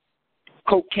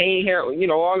 cocaine, heroin, you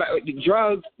know, all that, the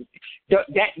drugs.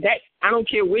 That I don't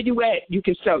care where you at, you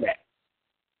can sell that.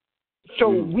 So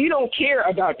we don't care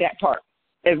about that part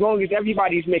as long as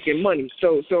everybody's making money.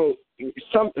 So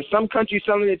some countries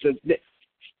selling it to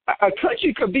a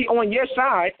country could be on your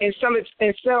side and sell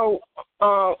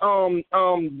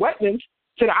weapons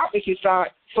to the opposite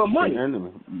side for money.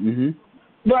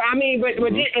 But I mean,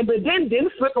 but then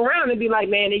flip around and be like,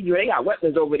 man, they got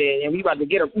weapons over there, and we about to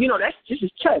get them. You know, that's just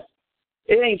chess.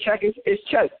 It ain't checkers, it's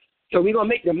chess. So we're gonna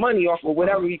make the money off of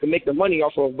whatever we can make the money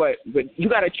off of. But you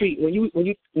gotta treat when you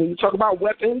talk about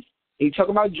weapons, and you talk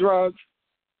about drugs,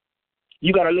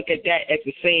 you gotta look at that as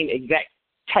the same exact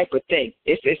type of thing.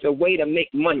 It's a way to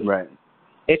make money. Right.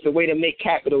 It's a way to make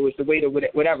capital. It's a way to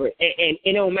whatever. And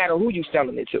it don't matter who you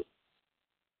selling it to.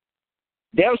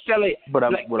 They'll sell it. But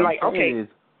okay,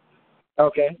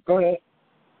 go ahead.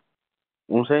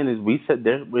 What I'm saying is we're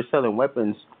selling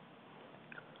weapons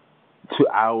to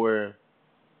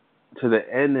the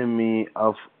enemy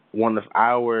of one of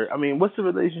our. I mean, what's the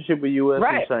relationship with U.S.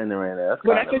 and China right now?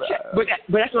 But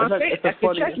that's what I'm saying. That's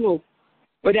the chess move.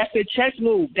 But that's the chess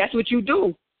move. That's what you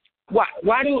do.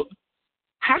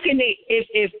 How can they?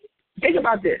 If think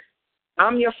about this,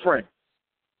 I'm your friend.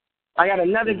 I got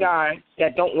another guy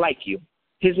that don't like you.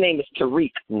 His name is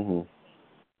Tariq.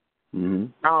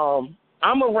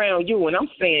 I'm around you and I'm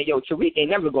saying, yo, Tariq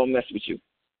ain't never gonna mess with you.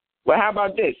 Well, how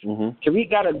about this? Tariq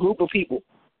got a group of people.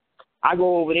 I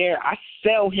go over there, I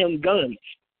sell him guns.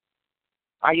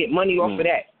 I get money off of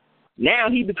that. Now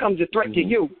he becomes a threat to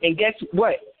you. And guess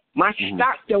what? my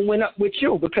stock done went up with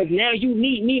you because now you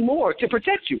need me more to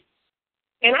protect you.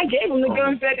 And I gave them the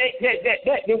guns that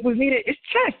was needed. It's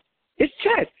chess. It's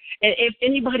chess. And if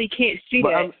anybody can't see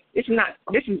that, this is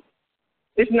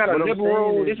not a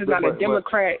liberal. This is not a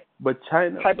Democrat. But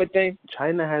China type of thing.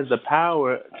 China has the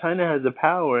power. China has the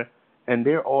power, and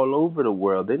they're all over the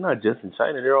world. They're not just in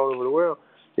China. They're all over the world.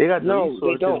 They got the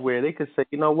resources where they could say,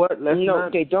 you know what? Let's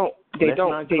not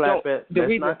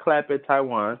clap at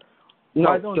Taiwan.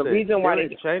 No, the reason why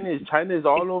China is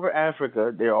all over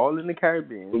Africa. They're all in the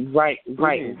Caribbean. Right.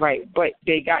 But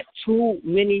they got too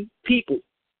many people.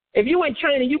 If you in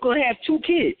China, you gonna have 2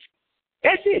 kids.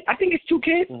 That's it. I think it's 2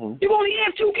 kids. You only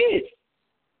have 2 kids.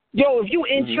 Yo, if you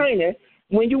in China,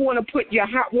 when you want to put your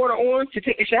hot water on to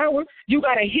take a shower, you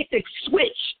gotta hit the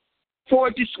switch for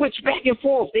it to switch back and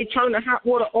forth. They turn the hot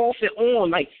water off and on.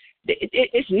 Like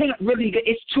it's not really good.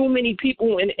 It's too many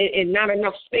people and not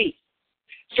enough space.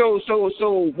 So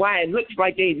why it looks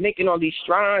like they're making all these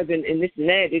strides and this and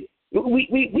that.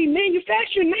 We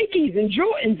manufacture Nikes and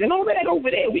Jordans and all that over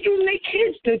there. We using their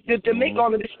kids to make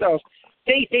all of this stuff.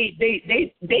 They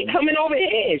coming over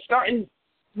here starting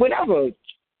whatever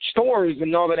stores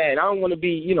and all of that. I don't want to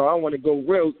be, I don't want to go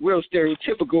real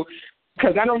stereotypical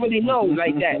because I don't really know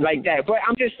like that. But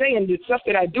I'm just saying the stuff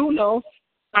that I do know.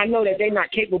 I know that they're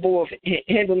not capable of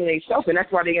handling themselves, and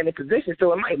that's why they're in the position.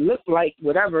 So it might look like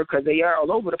whatever because they are all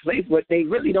over the place, but they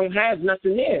really don't have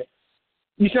nothing there.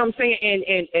 You see what I'm saying?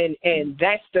 And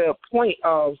that's the point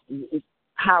of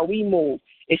how we move.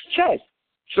 It's chess.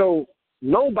 So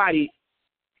nobody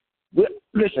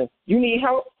 – listen, you need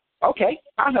help? Okay,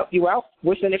 I'll help you out.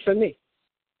 What's in it for me?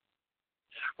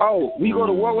 Oh, we go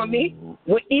to war with me?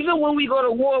 Even when we go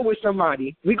to war with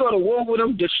somebody, we go to war with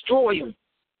them, destroy them.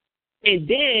 And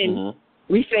then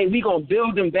we say we're going to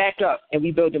build them back up, and we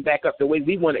build them back up the way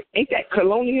we want it. Ain't that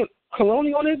colonialism?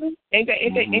 Ain't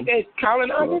that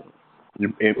colonizing?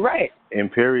 Right.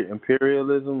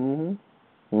 Imperialism.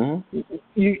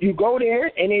 You go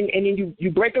there, and then you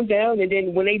break them down, and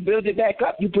then when they build it back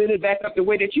up, you build it back up the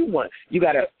way that you want. You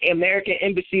got an American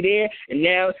embassy there, and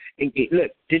now,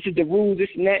 look, this is the rules, this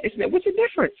and that. What's the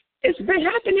difference? It's been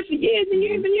happening for years and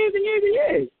years and years and years and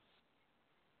years.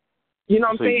 You know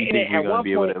what I'm saying? You think we're going to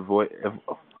be able to avoid?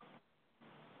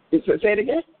 Say it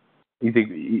again. You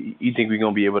think we're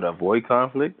going to be able to avoid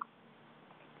conflict?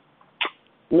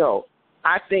 No,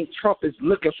 I think Trump is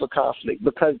looking for conflict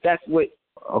because that's what.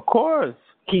 Of course.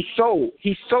 He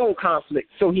sold conflict,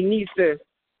 so he needs to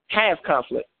have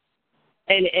conflict,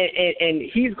 and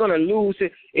he's going to lose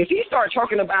it if he starts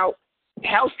talking about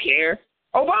health care.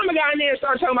 Obama got in there and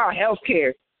started talking about health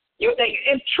care. You think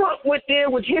if Trump went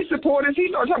there with his supporters, he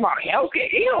started talking about health care?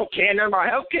 He don't care nothing about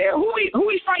health care. Who he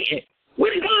fighting?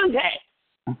 Where the guns at?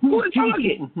 Who the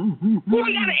target? Who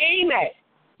we got to aim at?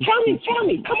 Tell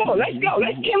me. Come on, let's go.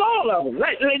 Let's kill all of them.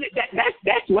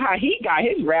 That's how he got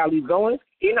his rallies going.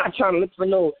 He's not trying to look for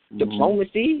no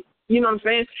diplomacy. You know what I'm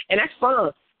saying? And that's fine.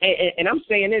 And I'm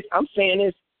saying this,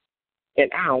 and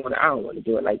I don't want to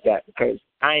do it like that because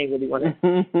I ain't really want to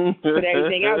put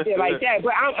everything out there like that.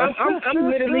 But I'm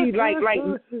literally like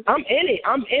I'm in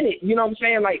it. You know what I'm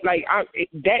saying?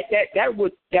 That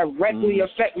would directly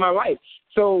affect my life.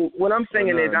 So what I'm saying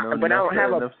is, I don't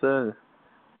have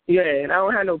and I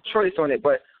don't have no choice on it.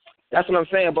 But that's what I'm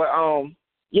saying. But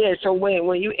yeah. So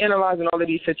when you analyzing all of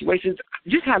these situations,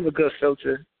 just have a good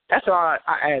filter. That's all I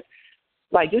ask.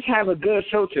 Like, just have a good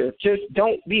filter. Just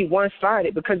don't be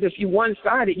one-sided, because if you're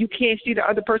one-sided, you can't see the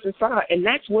other person's side, and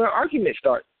that's where arguments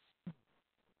start.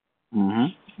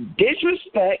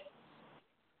 Disrespect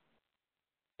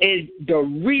is the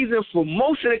reason for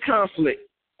most of the conflict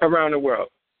around the world.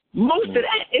 Most of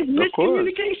that is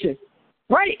miscommunication.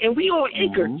 Right, and we on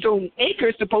Anchor, so Anchor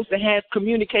is supposed to have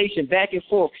communication back and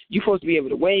forth. You're supposed to be able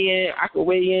to weigh in, I can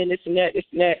weigh in, this and that.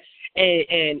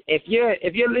 And if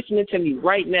you're listening to me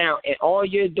right now and all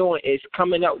you're doing is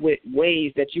coming up with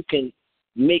ways that you can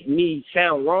make me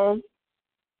sound wrong,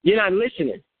 you're not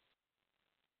listening.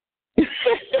 You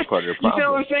see what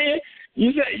I'm saying?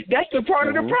 That's the part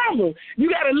of the problem. You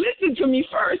got to listen to me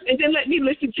first, and then let me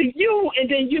listen to you, and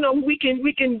then we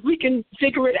can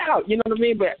figure it out. You know what I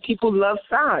mean? But people love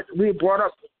sides. We were brought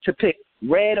up to pick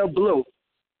red or blue,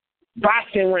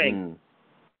 boxing ring,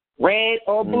 red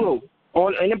or blue.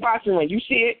 In the boxing ring, you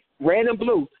see it, red and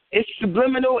blue. It's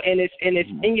subliminal and it's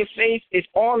in your face. It's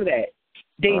all of that.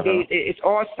 It's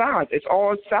all sides. It's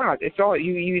all sides. It's all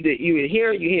you either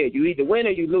here, you here. You either win or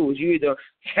you lose. You either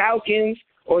Falcons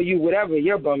or you whatever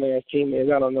your bum ass team is.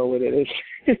 I don't know what it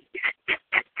is.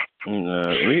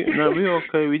 We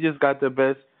okay. We just got the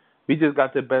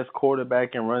best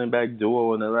quarterback and running back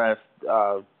duo in the last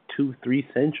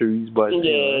 2-3 centuries, but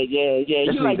yeah.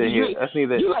 That's neither here. That's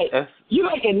neither. You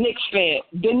like a Knicks fan.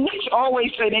 The Knicks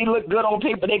always say they look good on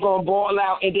paper, they gonna ball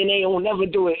out, and then they don't never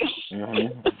do it.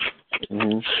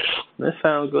 That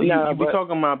sounds good. Nah, you be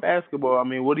talking about basketball. I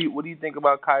mean, what do you think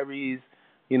about Kyrie's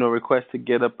request to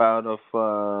get up out of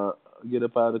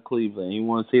Cleveland?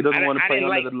 He doesn't want to play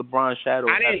under the LeBron shadow.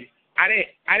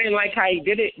 I didn't like how he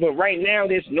did it, but right now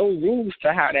there's no rules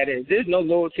to how that is. There's no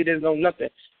loyalty. There's no nothing.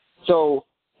 So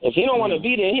if he don't want to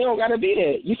be there, he don't got to be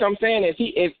there. You know what I'm saying?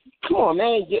 If come on,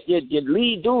 man, your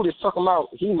lead dude is talking about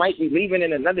he might be leaving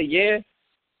in another year,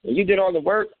 and you did all the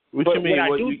work. What but you mean?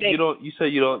 What you say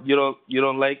you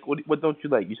don't like what don't you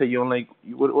like? You say you don't like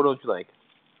what don't you like?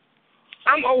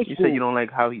 I'm old school. You say you don't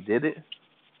like how he did it?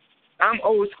 I'm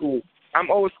old school.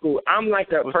 I'm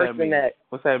like a person that.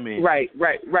 What's that mean? Right.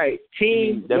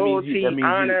 Team, loyalty,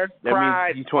 honor,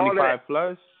 pride, you 25 all that.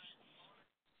 plus?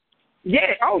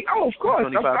 Yeah. Oh, of course.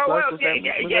 25 plus?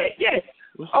 Yeah.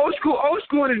 Old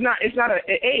school is not. It's not an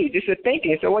age. It's a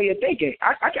thinking. It's a way of thinking.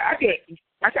 I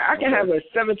can have a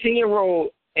 17-year-old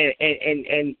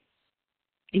and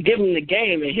give him the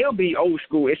game, and he'll be old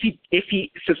school if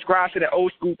he subscribes to the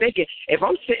old school thinking. If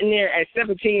I'm sitting there at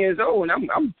 17 years old and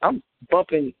I'm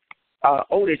bumping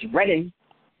Otis Redding,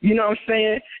 you know what I'm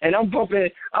saying? And I'm bumping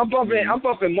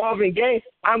Marvin Gaye.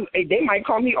 They might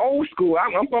call me old school.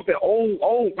 I'm bumping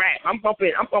old rap. I'm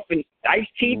bumping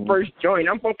Ice-T first joint.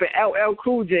 I'm bumping LL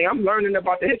Cool J. I'm learning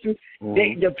about the history.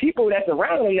 The people that's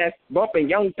around him that's bumping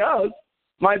Young Thug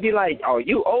might be like, oh,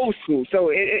 you old school. So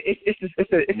it's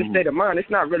a state of mind. It's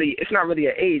not really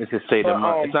an age. It's a state of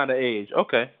mind. It's not an age.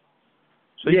 Okay.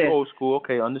 So you're old school.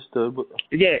 Okay, understood.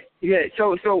 Yeah.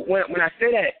 So when I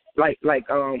say that, like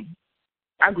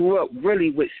I grew up really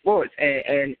with sports,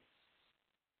 and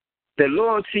the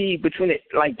loyalty between it,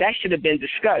 like that should have been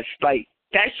discussed. Like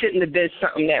that shouldn't have been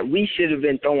something that we should have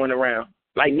been throwing around.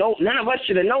 Like none of us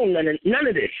should have known none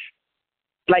of this.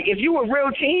 Like if you were a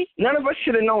real team, none of us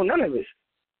should have known none of this.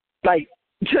 Like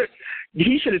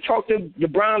he should have talked to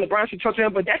LeBron. LeBron should talk to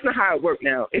him, but that's not how it worked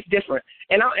now. It's different,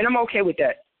 and I'm okay with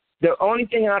that. The only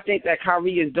thing I think that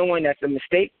Kyrie is doing that's a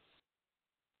mistake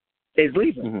is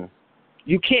leaving. Mm-hmm.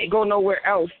 You can't go nowhere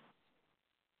else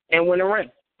and win a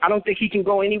ring. I don't think he can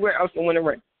go anywhere else and win a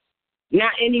ring.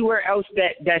 Not anywhere else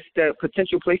that's the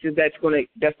potential places that's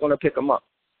gonna pick him up.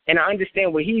 And I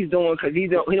understand what he's doing because he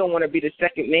don't want to be the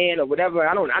second man or whatever.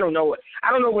 I don't know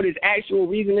what his actual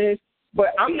reason is.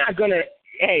 But I'm not gonna.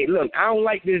 Hey, look, I don't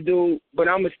like this dude, but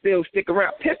I'm gonna still stick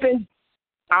around. Pippen,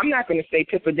 I'm not gonna say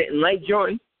Pippen didn't like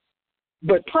Jordan,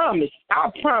 but I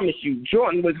promise you,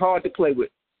 Jordan was hard to play with.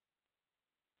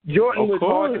 Jordan was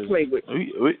hard to play with.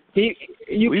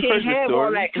 You can't have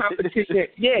all that competition.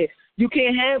 Yeah, you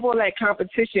can't have all that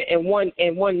competition in one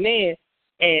man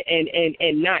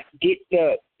and not get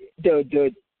the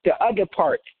other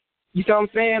parts. You know what I'm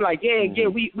saying? Like,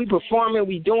 we performing,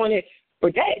 we doing it,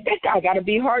 but that guy got to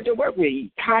be hard to work with.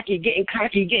 Getting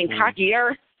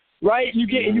cockier, right?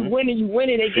 You winning.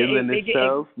 They getting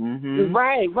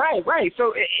right.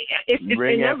 So it's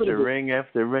ring inevitable. After ring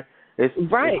after ring. It's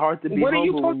hard to be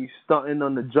humble when you're stunting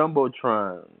on the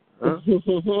Jumbotron. Huh?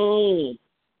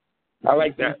 I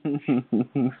like that.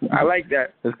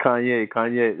 It's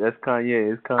Kanye. That's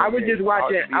Kanye. It's Kanye. I was just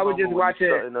watching.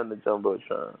 Stunting on the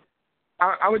Jumbotron.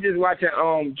 I was just watching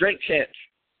Drake chants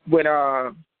with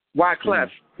Wyclef,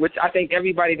 which I think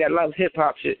everybody that loves hip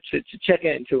hop should check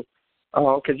into.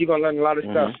 Because you're going to learn a lot of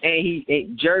stuff.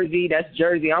 And Jersey, that's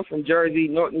Jersey. I'm from Jersey,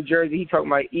 North New Jersey. He talking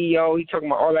about EO. He talking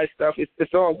about all that stuff.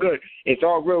 It's all good. It's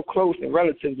all real close and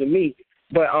relative to me.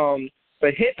 But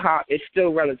hip-hop is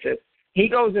still relative. He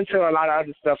goes into a lot of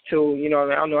other stuff, too. You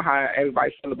know, I don't know how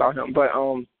everybody feel about him. But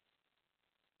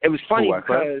it was funny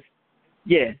because,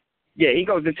 he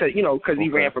goes into, because he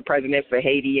ran for president for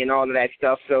Haiti and all of that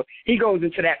stuff. So he goes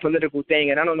into that political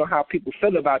thing, and I don't know how people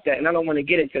feel about that, and I don't want to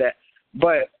get into that.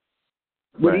 But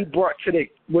what he brought to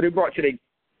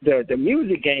the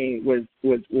music game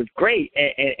was great,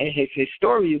 and his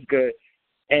story is good.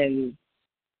 And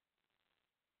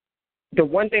the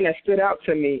one thing that stood out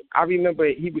to me, I remember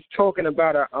he was talking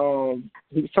about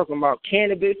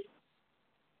Cannabis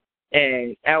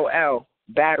and LL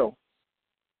battle,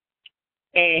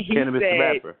 and he Cannabis said, the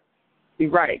rapper.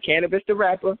 Right, Cannabis the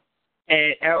rapper.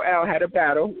 And LL had a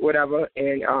battle, whatever.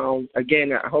 And,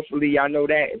 again, hopefully y'all know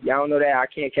that. If y'all don't know that, I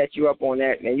can't catch you up on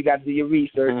that. Man, you got to do your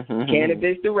research.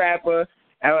 Cannabis the rapper.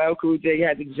 LL Cool J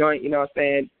had the joint, you know what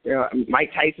I'm saying?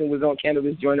 Mike Tyson was on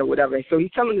Cannabis joint or whatever. And so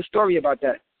he's telling the story about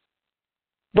that.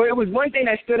 But it was one thing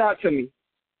that stood out to me.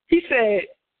 He said,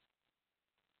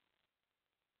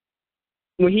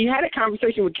 when he had a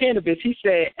conversation with Cannabis, he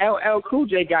said LL Cool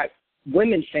J got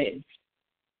women fans.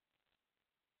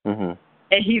 Mm-hmm.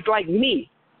 And he's like me.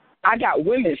 I got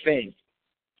women fans.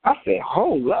 I said,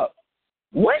 hold up.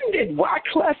 When did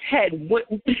Wyclef had when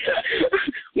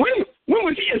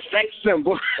was he a sex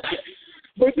symbol?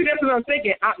 But see, that's what I'm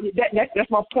thinking.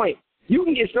 That's my point. You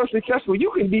can get so successful,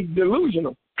 you can be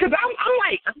delusional. Because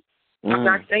I'm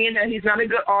not saying that he's not a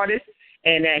good artist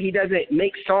and that he doesn't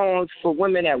make songs for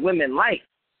women that women like.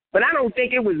 But I don't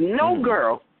think it was no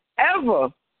girl ever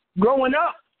growing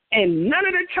up, and none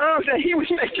of the times that he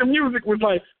was making music was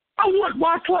like, I want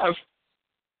Wyclef.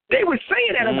 They were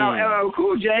saying that about LL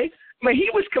Cool J, but he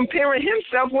was comparing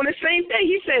himself on the same thing.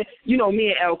 He said, you know,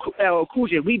 me and LL Cool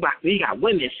J, we got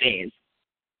women fans.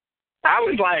 I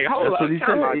was like, hold up,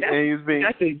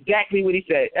 that's exactly what he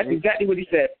said. That's exactly what he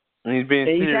said. And he's being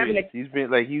serious. He's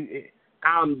being like he's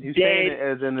saying it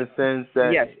as in the sense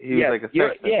that he was like a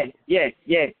sex symbol.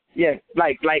 Yeah.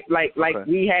 Like okay.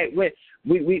 we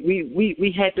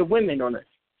had the women on us.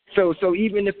 So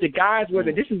even if the guys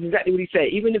wasn't, this is exactly what he said.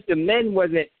 Even if the men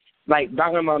wasn't like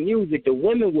buying my music, the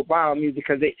women would buy our music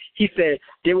because he said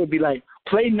they would be like,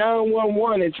 play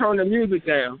 911 and turn the music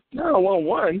down.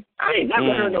 911? I ain't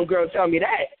never heard no girl tell me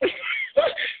that.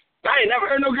 I ain't never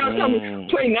heard no girl tell me,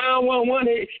 play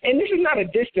 911. And this is not a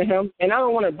diss to him, and I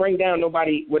don't want to bring down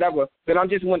nobody, whatever, but I'm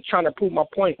just trying to prove my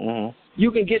point.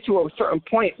 You can get to a certain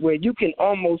point where you can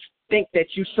almost think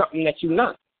that you're something that you're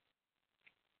not.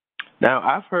 Now,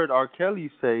 I've heard R. Kelly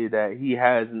say that he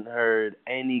hasn't heard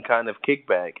any kind of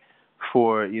kickback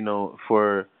for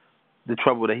the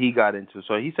trouble that he got into.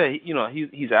 So he said,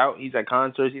 he's out, he's at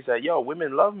concerts. He said, yo,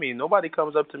 women love me. Nobody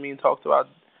comes up to me and talks about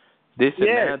this and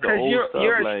that, the old stuff. Yeah, because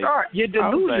you're a star. You're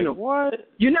delusional. Like, what?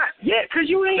 You're not, because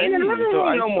you ain't in the living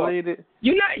room no more.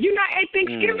 You're not at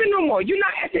Thanksgiving no more. You're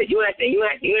not at you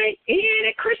ain't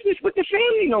at Christmas with the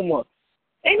family no more.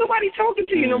 Ain't nobody talking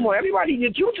to you no more. Everybody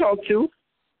that you talk to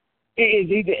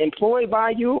is either employed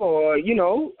by you or they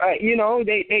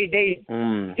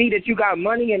see that you got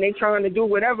money and they trying to do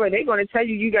whatever, and they're going to tell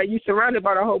you surrounded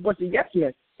by a whole bunch of yes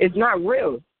men. It's not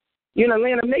real. You're in a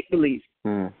land of make believe,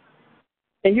 and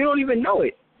you don't even know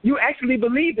it. You actually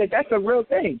believe that that's a real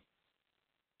thing.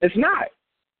 It's not.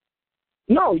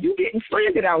 No, you getting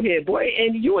stranded out here, boy,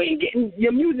 and you ain't getting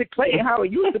your music played how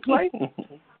it used to play.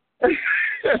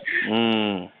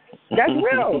 That's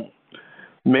real.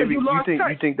 Maybe you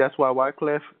think that's why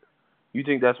Wyclef? You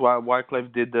think that's why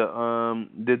Wyclef did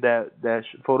that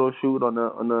photo shoot on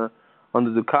the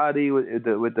Ducati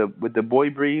with the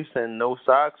boy briefs and no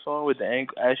socks on with the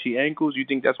ashy ankles? You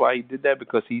think that's why he did that,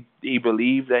 because he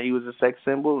believed that he was a sex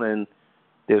symbol and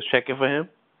they was checking for him?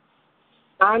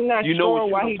 I'm not sure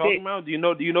why he did. About? Do you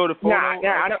know the photo? I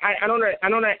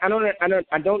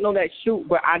don't know that shoot,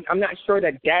 but I'm not sure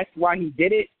that that's why he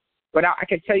did it. But I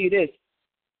can tell you this.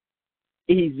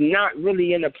 He's not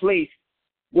really in a place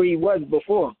where he was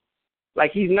before.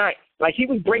 Like, he's not, like, he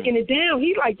was breaking it down.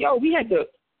 He's like, yo, we had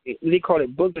they call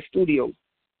it Booker Studios.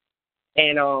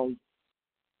 And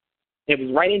it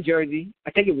was right in Jersey.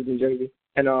 I think it was in Jersey.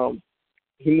 And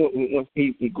he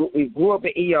grew up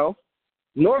in EO.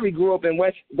 Nori grew up in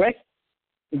West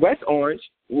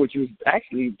Orange, which was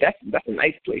actually, that's a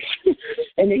nice place.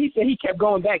 And then he said he kept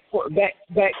going back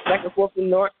and forth from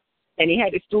North. And he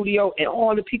had the studio, and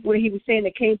all the people that he was saying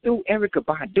that came through, Erykah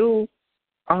Badu,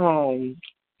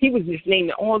 he was just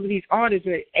naming all of these artists.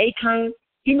 Akon,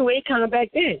 he knew Akon back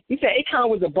then. He said Akon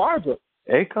was a barber.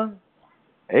 Akon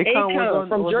was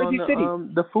from Jersey City.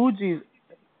 The Fugees.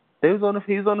 He was on the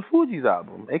Fugees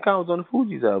album. Akon was on the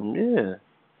Fugees album. Yeah.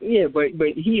 Yeah, but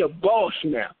he a boss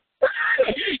now.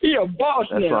 He a boss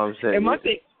now. That's what I'm saying. And my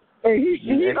thing, and he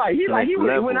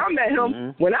was, when I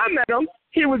met him,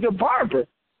 he was a barber.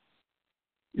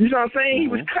 You know what I'm saying? He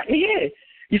was cutting hair.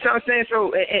 You know what I'm saying?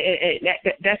 So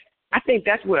that's, I think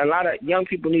that's what a lot of young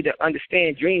people need to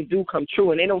understand. Dreams do come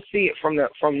true, and they don't see it from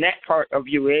that part of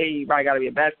you. Hey, you probably got to be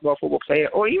a basketball, football player,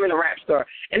 or even a rap star,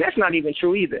 and that's not even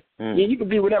true either. You can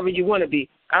be whatever you want to be.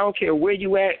 I don't care where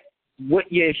you at, what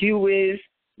your hue is.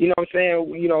 You know what I'm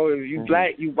saying? You know, if you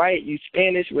black, you white, you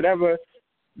Spanish, whatever.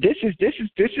 This is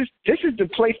the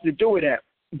place to do it at.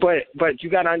 But you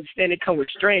got to understand it comes with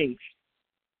strings.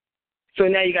 So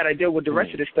now you got to deal with the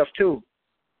rest of the stuff too.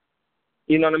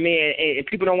 You know what I mean? And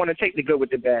people don't want to take the good with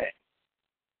the bad.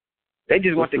 They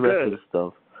just want the good. Rest of the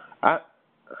stuff.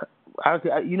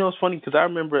 You know, it's funny because I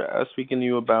remember speaking to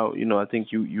you about, you know, I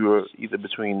think you were either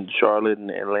between Charlotte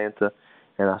and Atlanta,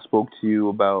 and I spoke to you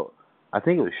about, I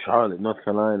think it was Charlotte, North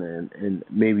Carolina, and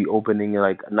maybe opening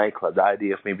like a nightclub. The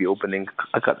idea of maybe opening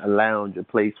a lounge, a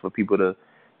place for people to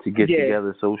get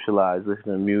together, socialize,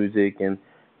 listen to music, and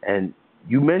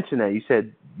you mentioned that.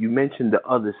 You mentioned the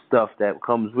other stuff that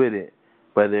comes with it,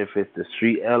 whether if it's the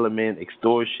street element,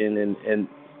 extortion, and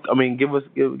I mean, give us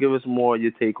more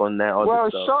your take on that other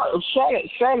stuff. Well,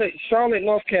 Charlotte,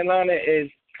 North Carolina is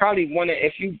probably one of,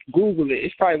 if you Google it,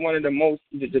 it's probably one of the most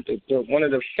one of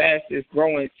the fastest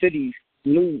growing cities,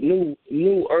 new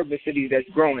urban cities that's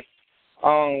growing.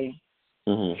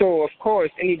 So of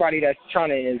course, anybody that's trying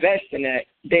to invest in that,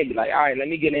 they'd be like, all right, let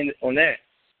me get in on that.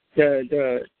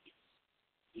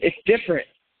 It's different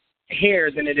here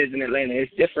than it is in Atlanta.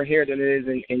 It's different here than it is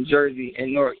in Jersey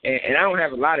and North. And I don't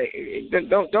have a lot of.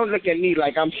 Don't look at me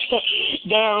like I'm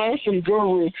down. I'm some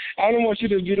guru. I don't want you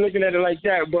to be looking at it like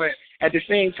that. But at the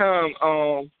same time,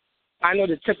 I know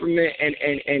the temperament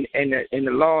and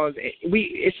the laws.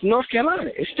 It's North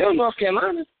Carolina. It's still North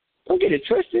Carolina. Don't get it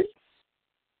twisted.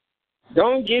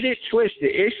 Don't get it twisted.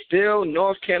 It's still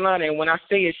North Carolina. And when I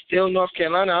say it's still North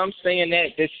Carolina, I'm saying that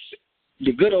it's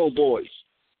the good old boys,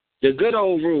 the good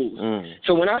old rules.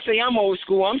 So when I say I'm old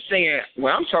school, I'm saying,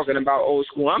 when I'm talking about old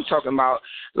school, I'm talking about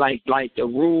like the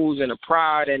rules and the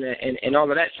pride and all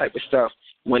of that type of stuff.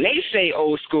 When they say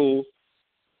old school,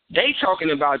 they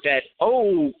talking about that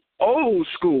old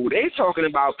school. They talking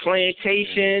about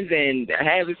plantations and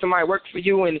having somebody work for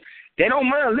you, and they don't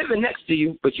mind living next to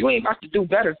you, but you ain't about to do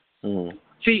better.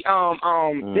 See,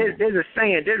 there's a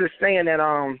saying that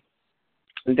I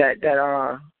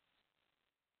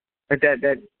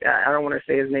don't want to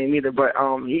say his name either, but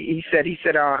he said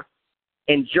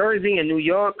in Jersey and New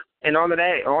York and all of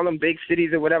that, all them big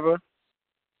cities or whatever,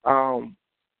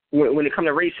 when it comes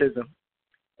to racism,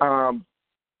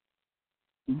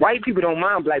 white people don't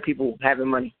mind black people having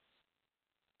money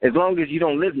as long as you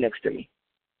don't live next to me.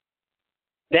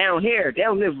 Down here,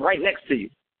 they'll live right next to you,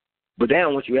 but they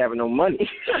don't want you having no money.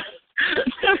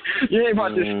 You ain't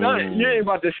about to stunt. You ain't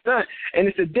about to stunt. And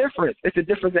it's a difference. It's a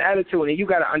difference in attitude, and you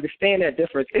got to understand that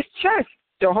difference. It's chess.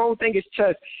 The whole thing is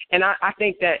chess. And I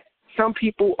think that some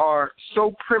people are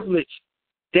so privileged,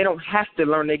 they don't have to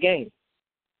learn the game.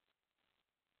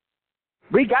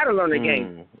 We got to learn the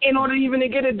game. In order even to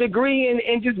get a degree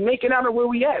and just make it out of where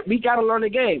we at, we got to learn the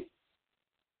game.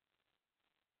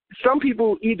 Some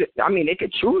people they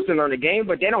could choose to learn the game,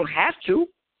 but they don't have to.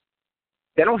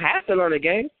 They don't have to learn the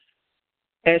game.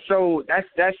 And so that's.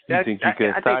 You think you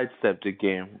can sidestep the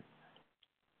game?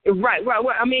 Right. Well,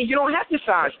 I mean, you don't have to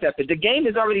sidestep it. The game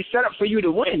is already set up for you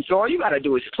to win. So all you got to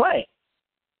do is play.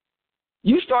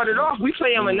 You started off. We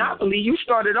play in Monopoly. You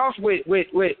started off with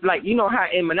like, you know how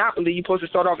in Monopoly you supposed to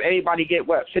start off, everybody get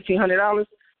what, $1,500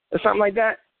 or something like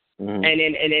that, and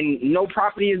then no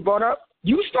property is bought up.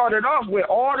 You started off with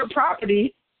all the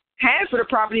property. Half of the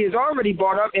property is already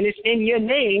bought up and it's in your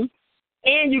name,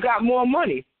 and you got more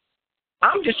money.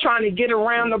 I'm just trying to get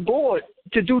around the board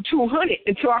to do 200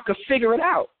 until I could figure it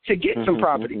out to get some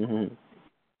property.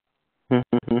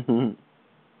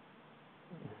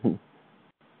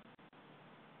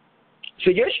 So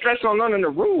your stress on learning the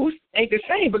rules ain't the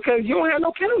same because you don't have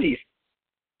no penalties.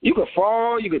 You could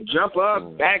fall, you could jump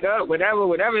up, back up,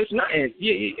 whatever. It's nothing.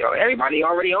 Everybody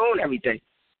already own everything.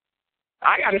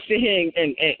 I got to sit here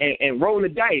and roll the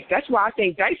dice. That's why I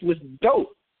think dice was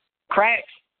dope.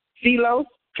 Craps, CeeLo.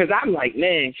 Because I'm like,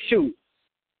 man, shoot,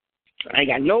 I ain't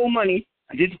got no money.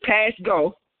 I just passed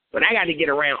go, but I got to get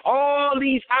around all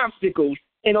these obstacles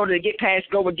in order to get past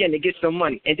go again to get some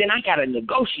money. And then I got to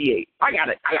negotiate. I got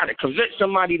to convince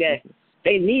somebody that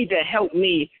they need to help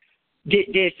me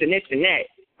get this and this and that.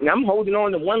 And I'm holding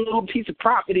on to one little piece of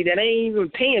property that ain't even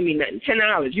paying me nothing,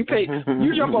 $10. You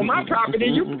jump on my property,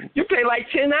 you pay like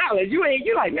 $10. You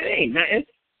like, man, ain't nothing.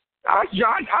 I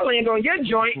land on your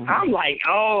joint. I'm like,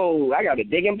 oh, I got to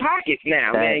dig in pockets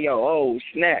now, man. Oh,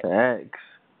 snap. Tax.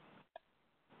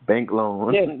 Bank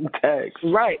loan. Yeah. Tax.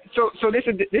 Right. So this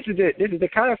is the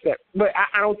concept, but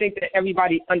I don't think that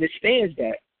everybody understands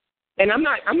that. And I'm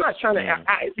not trying to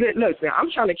look, man,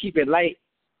 I'm trying to keep it light.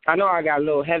 I know I got a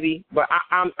little heavy, but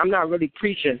I'm not really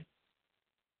preaching.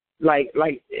 Like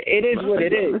it is what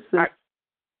it is.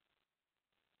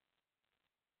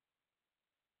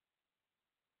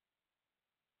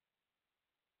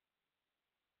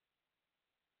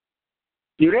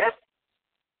 You there?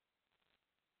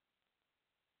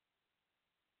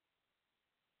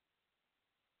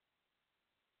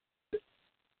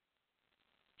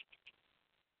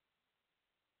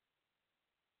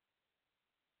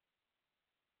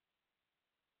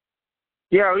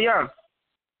 Yeah.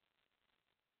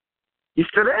 You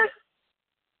still there?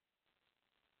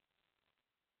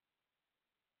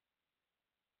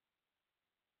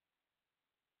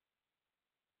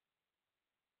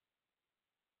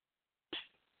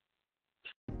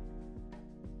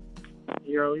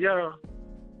 Yo.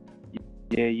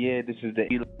 Yeah. This is the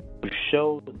HD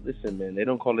show. Listen, man, they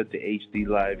don't call it the HD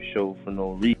Live show for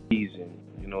no reason.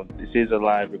 You know, this is a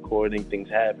live recording. Things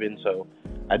happen, so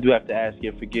I do have to ask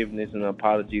your forgiveness and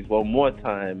apologies one more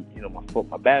time. You know,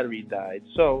 my battery died,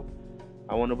 so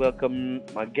I want to welcome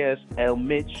my guest, El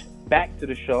Mitch, back to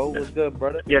the show. What's good,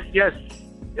 brother? Yes.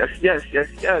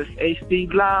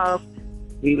 HD Live.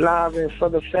 We live in for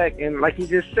the fact, and like you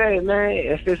just said, man,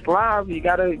 if it's live, you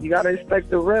gotta expect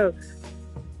the real.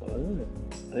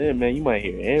 Yeah, man, you might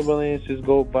hear ambulances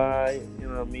go by. You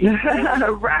know what I mean?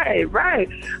 right.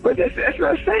 But that's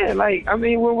what I'm saying. Like, I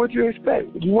mean, what would you expect?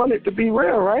 You want it to be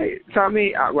real, right? So I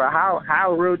mean, well,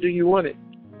 how real do you want it?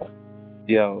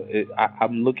 Yo,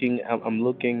 I'm looking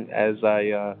as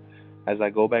I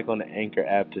go back on the Anchor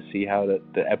app to see how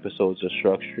the episodes are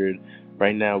structured.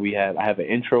 Right now, I have an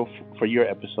intro for your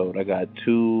episode. I got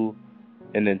 2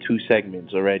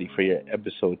 segments already for your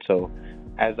episode. So,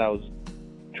 as I was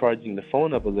charging the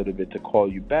phone up a little bit to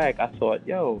call you back, I thought,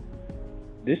 yo,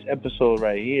 this episode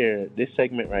right here, this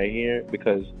segment right here,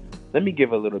 because let me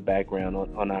give a little background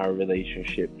on our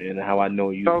relationship and how I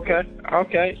know you. Okay.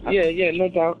 Yeah, no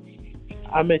doubt.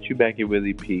 I met you back at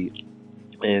Willie P,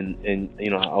 and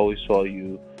you know, I always saw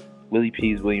you. Willie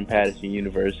P's William Patterson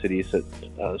University. It's a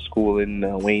school in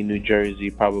Wayne, New Jersey,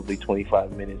 probably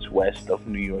 25 minutes west of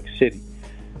New York City.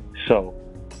 So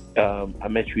I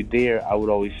met you there. I would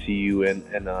always see you and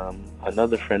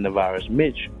another friend of ours,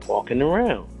 Mitch, walking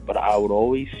around. But I would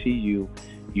always see you.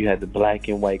 You had the black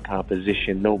and white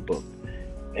composition notebook.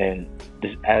 And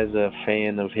just as a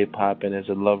fan of hip-hop and as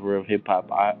a lover of hip-hop,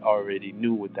 I already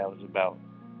knew what that was about.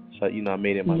 So, you know, I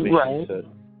made it my mission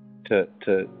to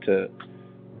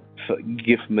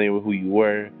get familiar with who you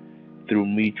were through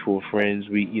mutual friends.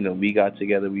 We got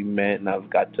together, we met, and I've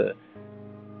got to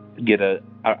get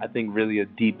I think really a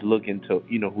deep look into,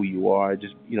 you know, who you are,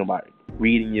 just, you know, by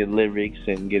reading your lyrics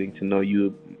and getting to know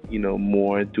you, you know,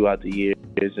 more throughout the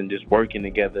years and just working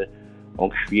together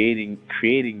on creating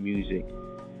music,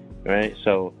 right?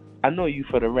 So I know you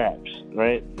for the raps,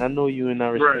 right? I know you and I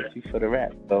respect you for the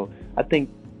rap. So I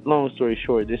think, long story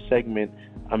short, this segment,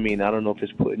 I mean, I don't know if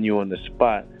it's putting you on the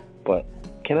spot, but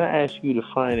can I ask you to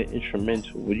find an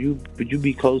instrumental? Would you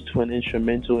be close to an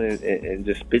instrumental and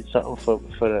just spit something for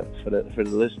the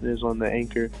listeners on the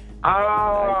Anchor?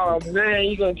 Oh man,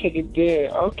 you're gonna take it there.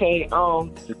 Okay. We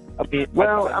don't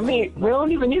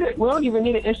even need it. We don't even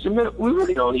need an instrumental. We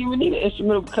really don't even need an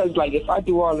instrumental because, like, if I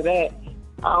do all of that,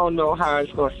 I don't know how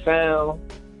it's gonna sound.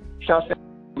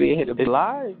 It's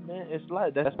live, man. It's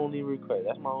live. That's my only request.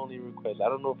 I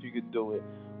don't know if you could do it.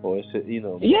 Or is it, you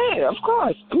know? Yeah, of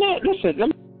course. Man,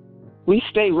 listen, we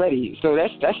stay ready. So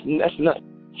that's not.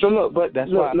 So look, but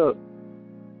that's look.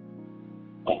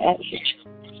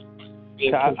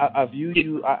 I view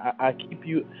you. I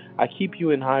keep you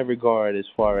in high regard as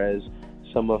far as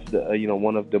some of the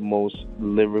one of the most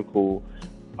lyrical,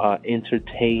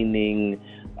 entertaining,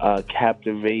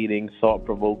 captivating,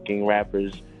 thought-provoking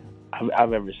rappers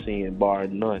I've ever seen, bar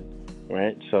none.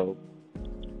 Right, so.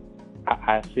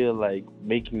 I feel like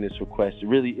making this request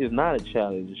really is not a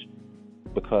challenge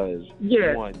because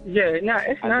it's not.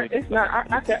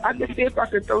 I can see if I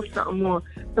could throw something more.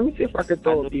 Let me see if I could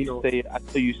throw a beat on. I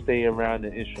know you stay around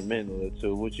the instrumental or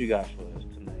two. What you got for us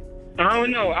tonight? I don't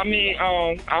know. I mean,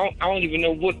 I don't even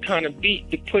know what kind of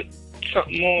beat to put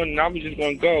something on, and I was just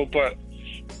gonna go. But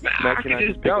now, can I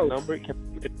just pick a number?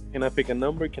 Can I pick a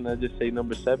number? Can I just say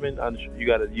number 7?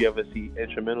 You have a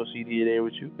instrumental CD there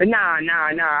with you? Nah.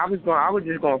 I was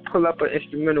just gonna pull up an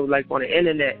instrumental like on the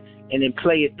internet and then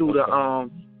play it through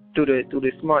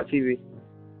the smart TV.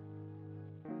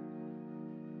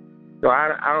 So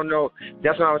I don't know.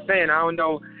 That's what I was saying. I don't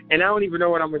know, and I don't even know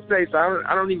what I'm gonna say. So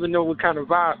I don't even know what kind of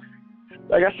vibe.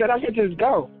 Like I said, I could just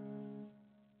go.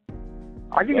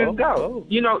 Just go.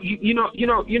 You know.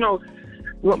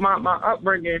 With my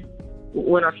upbringing.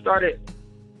 When I started,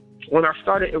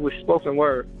 it was spoken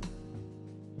word,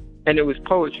 and it was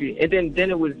poetry, and then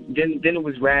it was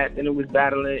rap, and it was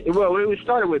battling. It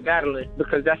started with battling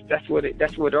because that's what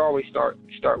it always start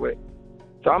with.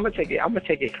 So I'm gonna take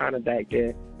it kind of back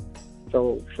there.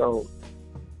 So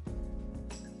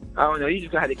I don't know. You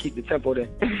just gonna have to keep the tempo there.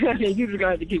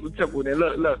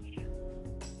 Look.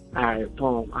 All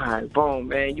right, boom,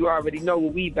 man. You already know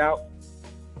what we about.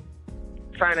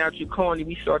 Find out you corny,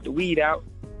 we sort the weed out.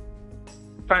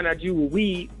 Find out you were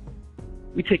weed,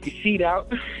 we take your seat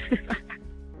out.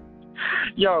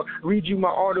 Yo, read you my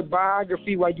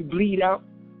autobiography while you bleed out.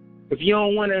 If you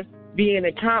don't want to be an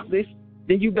accomplice,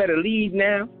 then you better leave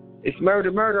now. It's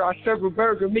murder, I serve a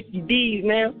burger, Mickey D's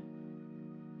now.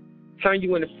 Turn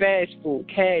you into fast food,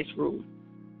 cash food.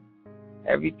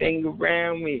 Everything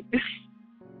around me.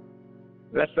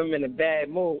 unless I'm in a bad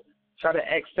mood, try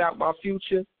to X out my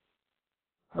future,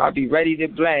 I'll be ready to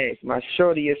blast. My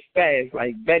shorty is fast,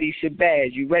 like Betty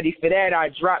Shabazz. You ready for that? I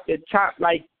drop the top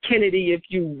like Kennedy if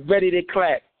you ready to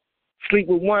clap. Sleep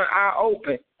with one eye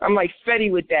open. I'm like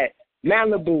Fetty with that.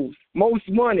 Malibu's, most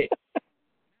wanted.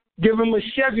 Give him a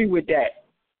Chevy with that.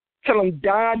 Tell him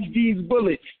dodge these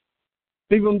bullets.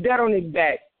 Leave him dead on his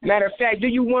back. Matter of fact, do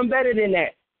you one better than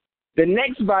that? The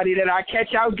next body that I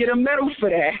catch, I'll get a medal for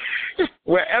that.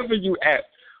 Wherever you at,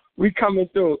 we coming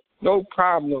through. No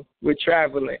problem with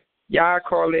traveling. Y'all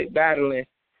call it battling.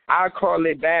 I call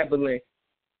it babbling.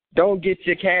 Don't get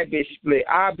your cabbage split.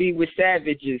 I'll be with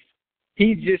savages.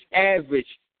 He's just average.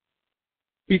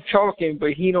 He talking,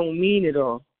 but he don't mean it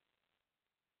all.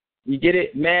 You get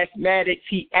it? Mathematics,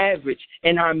 he average.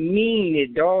 And I mean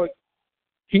it, dog.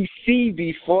 He see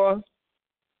before.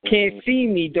 Can't see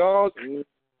me, dog.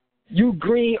 You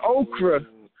green okra.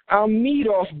 I'll meat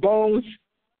off bones.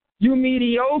 You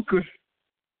mediocre.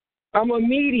 I'm a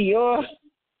meteor.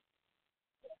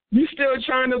 You still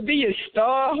trying to be a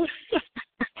star?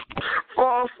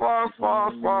 Far, far,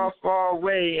 far, far, far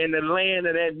away in the land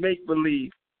of that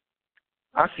make-believe.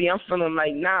 I'm feeling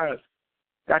like Nas.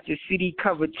 Got your CD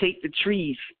cover, take the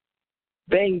trees.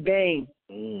 Bang, bang.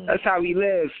 That's how we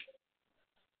live.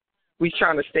 We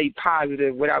trying to stay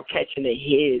positive without catching the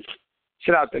heads.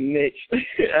 Shout out to Mitch.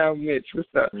 Mitch, what's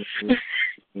up?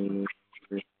 You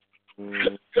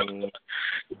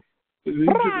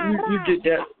get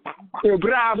that.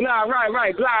 Blah, blah,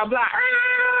 right, blah, blah.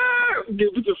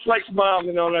 Get with the flex bomb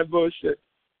and all that bullshit.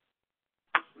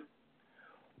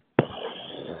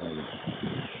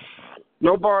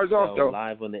 No bars off, though.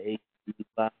 Live on the HD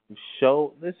Live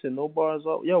show. Listen, no bars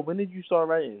off. Yo, when did you start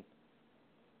writing?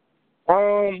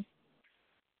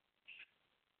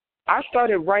 I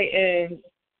started writing.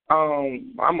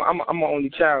 I'm an only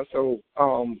child, so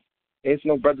there's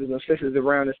no brothers and sisters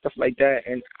around and stuff like that.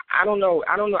 And I don't know.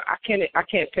 I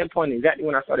can't pinpoint exactly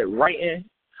when I started writing,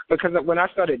 because when I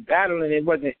started battling,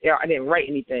 I didn't write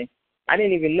anything. I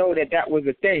didn't even know that was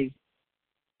a thing.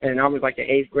 And I was like in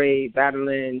 8th grade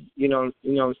battling. You know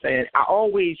what I'm saying. I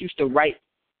always used to write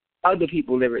other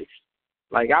people's lyrics.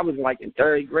 Like I was like in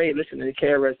 3rd grade listening to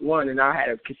KRS-One, and I had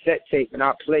a cassette tape, and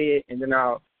I'll play it, and then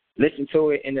I'll listen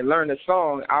to it, and then learn the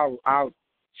song. I'll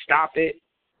stop it,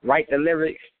 write the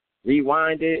lyrics,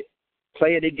 rewind it,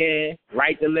 play it again,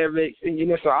 write the lyrics, and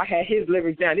so I had his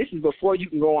lyrics down. This is before you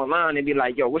can go online and be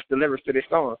like, yo, what's the lyrics to this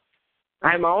song?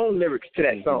 I had my own lyrics to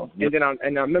that song, and then I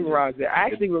memorized it. I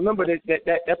actually remember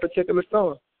that particular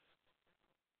song.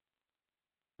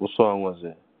 What song was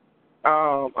it?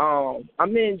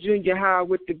 I'm in junior high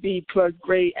with the B+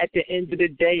 grade. At the end of the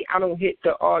day, I don't hit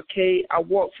the arcade. I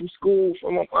walk from school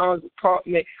from my mom's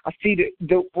apartment. I see the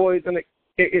dope boys on the.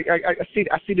 I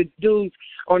see the dudes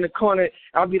on the corner.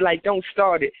 I'll be like, don't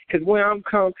start it, 'cause when I'm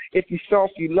come, if you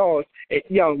soft, you lost.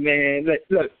 Yo, man,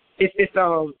 look, it's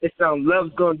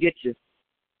love's gonna get you.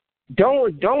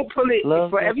 Don't pull it.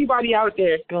 For everybody out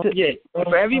there,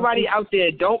 for everybody out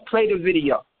there, don't play the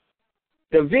video.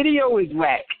 The video is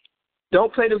whack.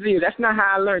 Don't play the video. That's not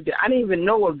how I learned it. I didn't even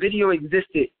know a video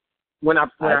existed when I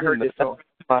heard this song.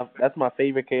 That's my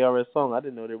favorite KRS song. I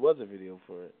didn't know there was a video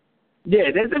for it.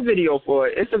 Yeah, there's a video for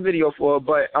it. It's a video for it,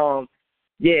 but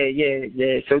yeah.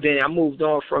 So then I moved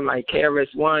on from like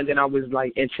KRS-One. Then I was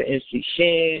like into MC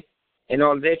Shan and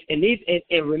all this. And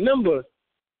remember,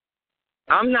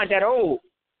 I'm not that old.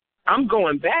 I'm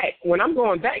going back. When I'm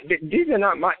going back, these are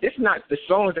not this is not the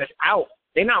songs that's out.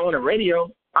 They're not on the radio.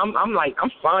 I'm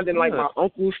finding like my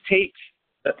uncle's tapes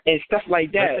and stuff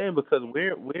like that. I'm saying, because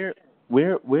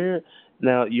we're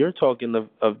now you're talking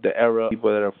of the era of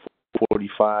people that are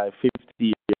 45,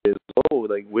 50 years old.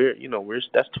 Like we're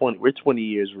 20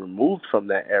 years removed from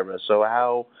that era. So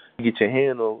how you get your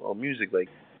hand on music like?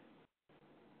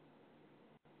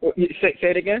 Say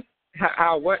it again.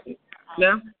 How what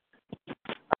now?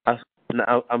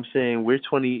 I'm saying we're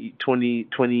 20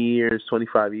 years,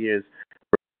 25 years.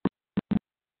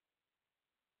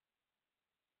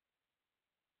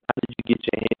 How did you get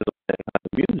your hands on that kind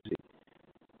of music?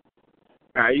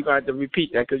 All right, you're going to have to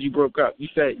repeat that because you broke up. You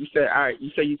said, all right, you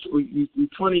say you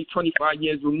 20, 25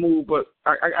 years removed, but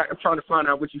I'm trying to find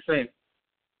out what you're saying.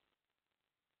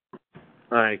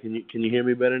 All right, can you hear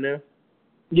me better now?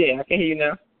 Yeah, I can hear you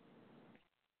now.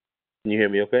 Can you hear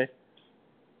me okay?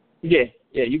 Yeah,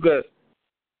 you good.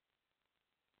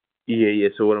 Yeah.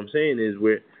 So what I'm saying is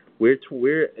we're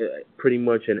pretty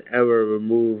much an era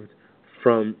removed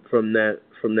from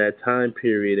that time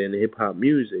period in hip hop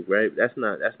music, right? That's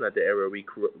not the era we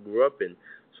grew up in.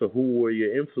 So who were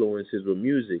your influences with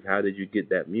music? How did you get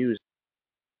that music?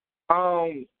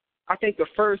 I I think the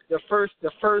first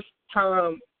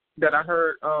time that I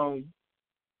heard,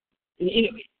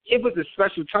 it was a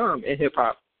special time in hip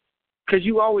hop because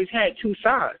you always had two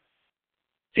sides.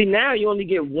 See, now you only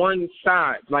get one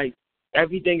side. Like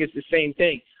everything is the same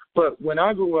thing. But when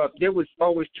I grew up, there was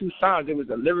always two sides. There was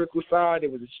a lyrical side, there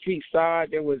was a street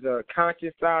side, there was a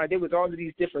conscious side. There was all of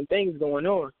these different things going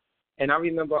on. And I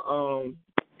remember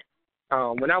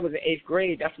when I was in 8th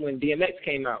grade, that's when DMX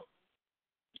came out.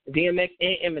 DMX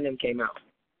and Eminem came out.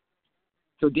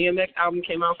 So DMX album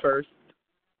came out first.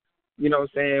 You know what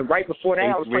I'm saying? Right before that,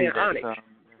 I was playing Onyx.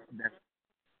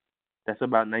 That's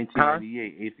about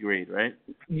 1998, 8th grade, right?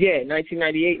 Yeah,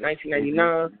 1998,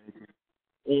 1999.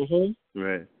 Mm-hmm.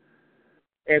 Right.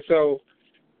 And so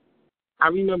I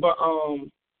remember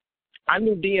I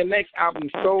knew DMX album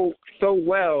so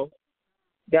well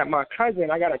that my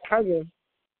cousin, I got a cousin,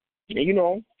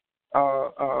 and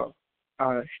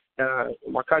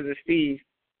my cousin Steve,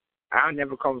 I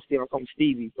never call him Steve, I call him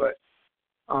Stevie, but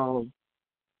I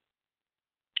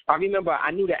remember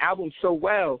I knew the album so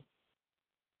well,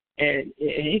 and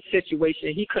in his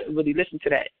situation, he couldn't really listen to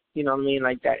that, you know what I mean,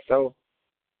 like that. So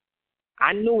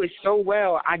I knew it so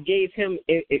well, I gave him,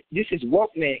 this is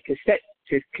Walkman cassette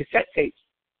tapes,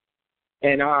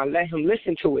 and I let him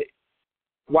listen to it.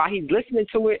 While he's listening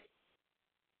to it,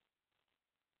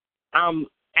 I'm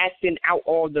acting out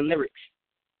all the lyrics.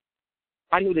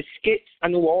 I knew the skits, I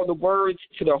knew all the words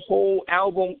to the whole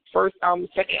album, first album,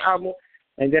 second album,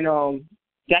 and then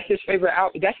that's his favorite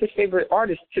that's his favorite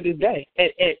artist to this day.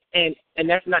 And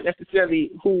that's not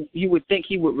necessarily who you would think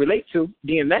he would relate to,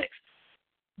 DMX.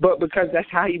 But because that's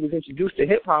how he was introduced to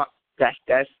hip hop, that's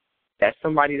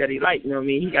somebody that he liked, you know what I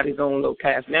mean? He got his own little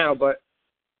path now, but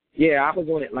yeah, I was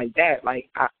on it like that. Like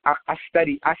I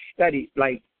studied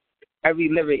like every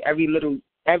lyric, everything.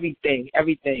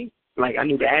 Like I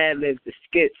knew the ad-libs, the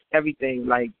skits, everything,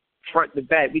 like front to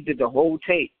back. We did the whole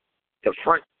tape. The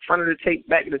front of the tape,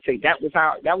 back of the tape. That was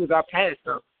our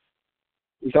pastime.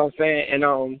 You know what I'm saying?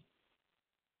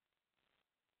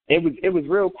 And it was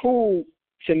real cool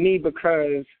to me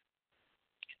because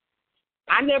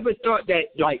I never thought that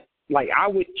like I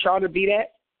would try to be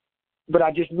that, but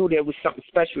I just knew there was something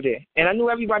special there. And I knew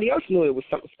everybody else knew it was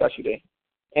something special there.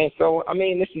 And so, I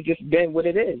mean, this has just been what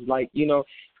it is. Like, you know,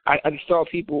 I just saw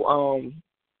people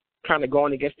kind of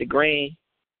going against the grain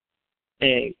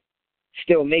and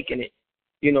still making it.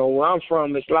 You know, where I'm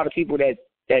from, it's a lot of people that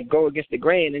go against the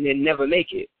grain and then never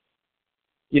make it.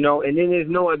 You know, and then there's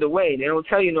no other way. They don't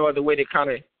tell you no other way to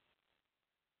kind of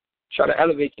try to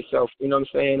elevate yourself, you know what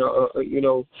I'm saying? Or you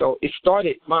know, so it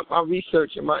started, my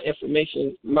research and my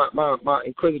information, my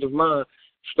inquisitive mind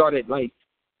started like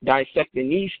dissecting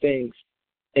these things,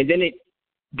 and then it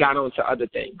got on to other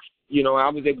things. You know, I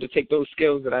was able to take those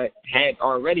skills that I had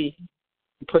already,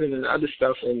 put it in other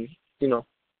stuff, and, you know,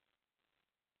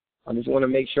 I just want to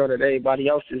make sure that everybody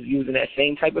else is using that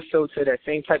same type of filter, that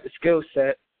same type of skill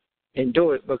set, and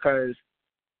do it, because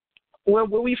where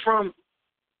we from,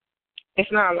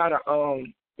 it's not a lot of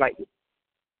like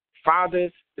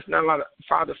fathers. It's not a lot of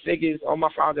father figures. All my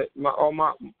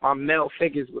male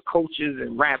figures were coaches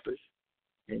and rappers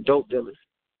and dope dealers.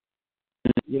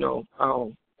 You know,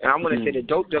 and I'm gonna say the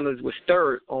dope dealers was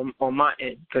third on my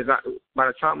end, because by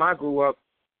the time I grew up,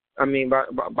 I mean by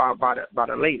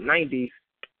the late '90s,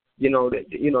 you know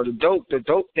the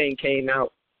dope thing came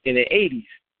out in the '80s.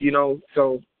 You know,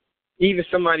 so even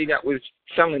somebody that was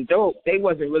selling dope, they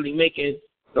wasn't really making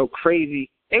no crazy.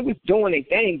 They was doing their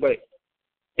thing, but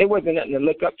it wasn't nothing to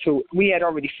look up to. We had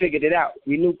already figured it out.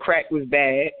 We knew crack was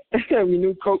bad. We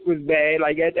knew coke was bad.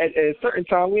 Like at a certain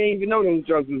time, we didn't even know those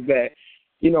drugs was bad.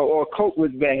 You know, or coke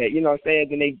was bad. You know what I'm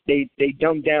saying? Then they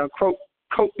dumbed down coke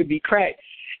to be crack,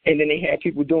 and then they had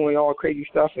people doing all crazy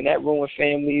stuff, and that ruined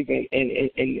families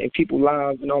and people's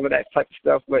lives and all of that type of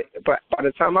stuff. But by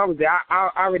the time I was there, I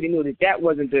already knew that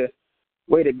wasn't the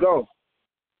way to go.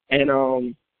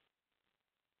 And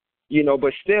you know,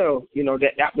 but still, you know,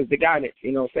 that was the guidance,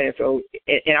 you know what I'm saying? So,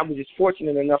 and I was just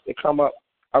fortunate enough to come up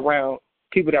around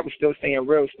people that were still saying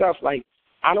real stuff. Like,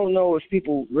 I don't know if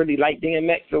people really like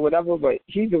DMX or whatever, but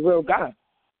he's a real guy.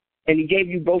 And he gave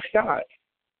you both sides.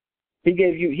 He'll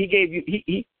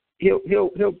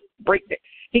break that.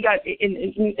 He got,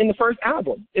 in the first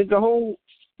album, is the whole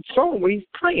song where he's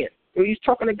praying, where he's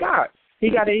talking to God. He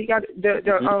got the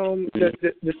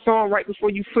song right before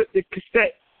you flip the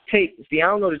cassette tape. See, I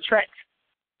don't know the tracks,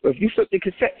 but if you flip the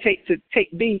cassette tape to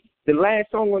tape B, the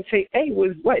last song on tape A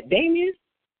was what, Damien?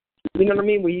 You know what I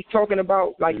mean? Where he's talking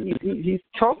about, like, he's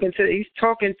talking to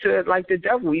like the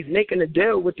devil. He's making a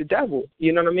deal with the devil.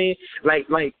 You know what I mean? Like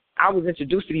I was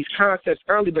introduced to these concepts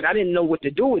early, but I didn't know what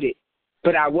to do with it.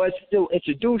 but I was still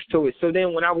introduced to it. So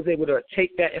then when I was able to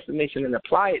take that information and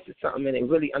apply it to something and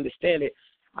really understand it,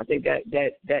 I think that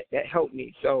helped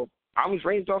me. So I was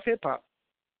raised off hip hop.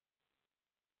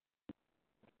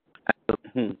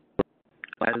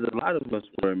 As a lot of us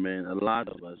were, man, a lot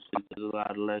of us. There's a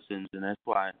lot of lessons, and that's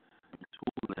why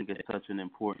schooling is such an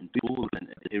important tool. And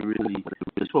it really,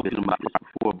 we've spoken about this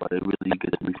before, but it really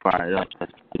gets me fired up.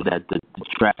 That the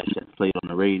trash that's played on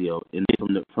the radio, and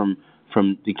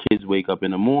from the kids wake up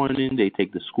in the morning, they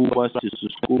take the school bus to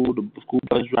school. The school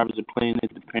bus drivers are playing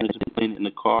it. The parents are playing it in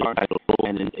the car,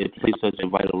 and it plays such a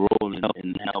vital role in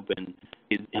helping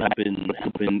kids, black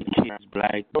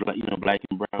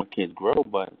and brown kids grow.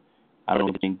 But I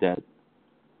don't think that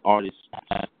artists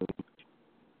have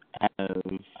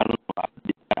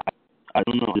I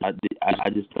don't know. I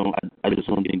just don't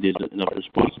think there's enough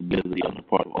responsibility on the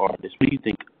part of artists. What do you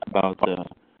think about the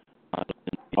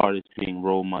artists being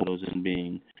role models and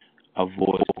being a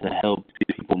voice to help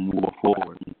people move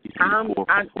forward? And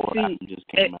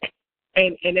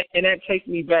that takes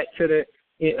me back to the.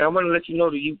 I want to let you know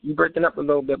that you breaking up a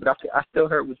little bit, but I still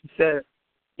heard what you said.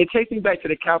 It takes me back to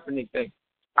the Kaepernick thing.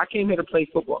 I came here to play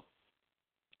football,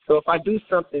 so if I do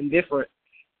something different,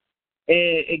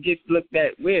 it gets looked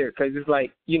at weird because it's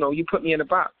like, you put me in a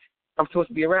box. I'm supposed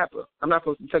to be a rapper. I'm not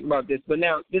supposed to talk about this. But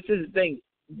now this is the thing.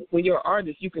 When you're an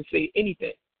artist, you can say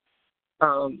anything.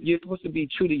 You're supposed to be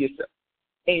true to yourself.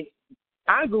 And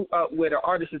I grew up where the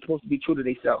artist is supposed to be true to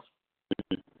themselves.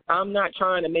 I'm not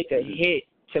trying to make a hit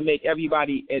to make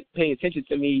everybody pay attention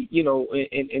to me,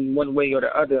 in one way or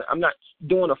the other. I'm not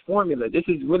doing a formula. This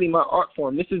is really my art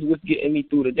form. This is what's getting me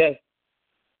through the day.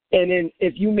 And then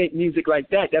if you make music like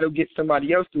that, that'll get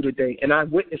somebody else through the day. And I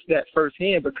witnessed that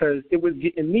firsthand because it was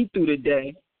getting me through the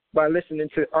day by listening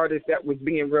to artists that was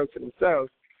being real to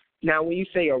themselves. Now, when you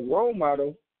say a role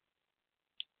model,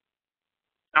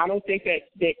 I don't think that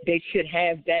they should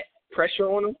have that pressure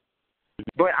on them.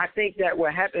 But I think that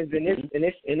what happens in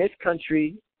this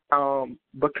country,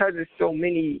 because there's so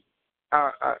many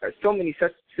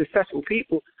successful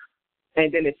people,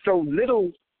 and then it's so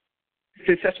little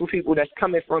successful people that's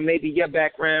coming from maybe your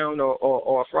background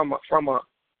or from an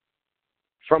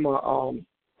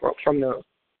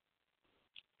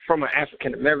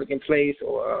African American place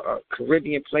or a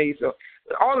Caribbean place, or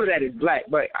all of that is black.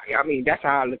 But I mean, that's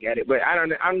how I look at it. But I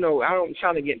don't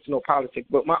trying to get into no politics.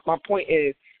 But my point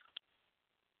is,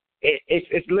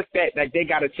 it's looked at like they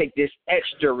got to take this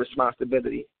extra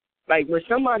responsibility. Like when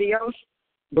somebody else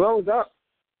blows up,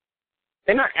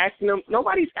 they're not asking them.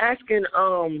 Nobody's asking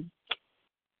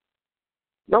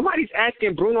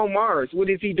Bruno Mars what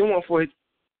is he doing for his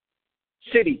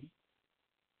city.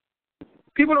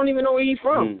 People don't even know where he's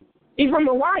from. He's from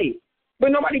Hawaii,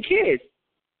 but nobody cares.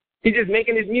 He's just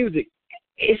making his music.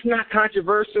 It's not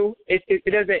controversial. It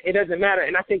doesn't matter.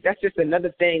 And I think that's just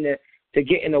another thing to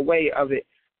get in the way of it.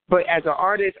 But as an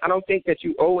artist, I don't think that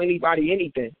you owe anybody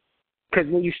anything. Because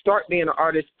when you start being an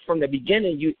artist from the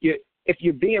beginning, if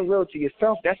you're being real to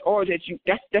yourself, that's all that you.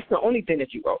 That's the only thing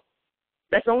that you owe.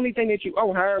 That's the only thing that you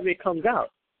owe, however it comes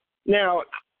out. Now,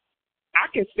 I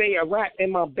can say a rap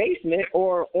in my basement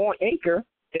or on Anchor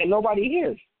that nobody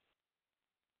hears.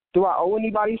 Do I owe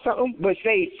anybody something? But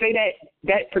say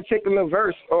that particular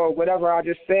verse or whatever I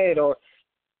just said, or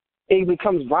it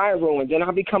becomes viral and then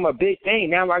I become a big thing.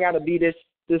 Now I got to be this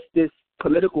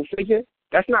political figure.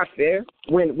 That's not fair.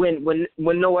 When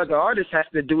no other artist has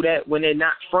to do that when they're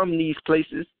not from these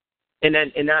places and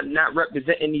not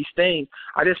representing these things,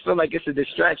 I just feel like it's a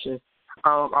distraction.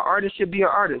 An artist should be an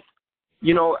artist.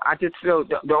 I just feel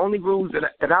the only rules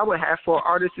that I would have for an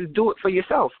artist is do it for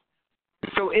yourself.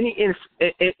 So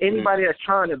anybody that's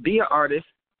trying to be an artist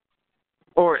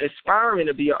or aspiring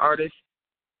to be an artist,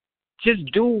 just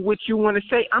do what you want to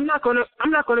say. I'm not gonna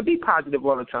be positive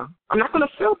all the time. I'm not gonna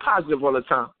feel positive all the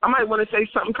time. I might want to say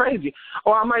something crazy,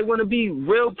 or I might want to be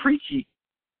real preachy.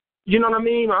 You know what I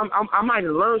mean? I might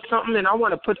learn something and I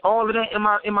want to put all of that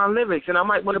in my lyrics, and I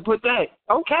might want to put that.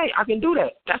 Okay, I can do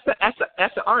that.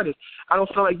 That's an artist. I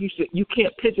don't feel like you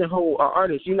can't pigeonhole an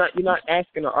artist. You're not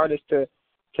asking an artist to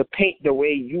paint the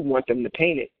way you want them to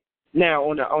paint it. Now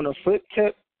on a flip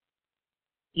tip,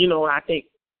 I think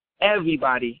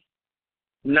everybody,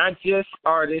 not just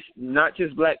artists, not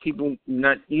just black people,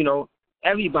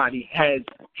 everybody has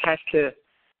to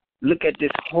look at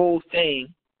this whole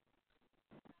thing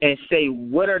and say,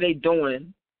 what are they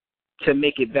doing to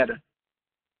make it better?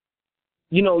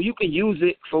 You can use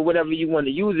it for whatever you want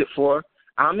to use it for.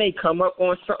 I may come up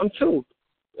on something too.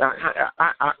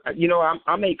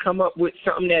 I may come up with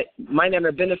something that might not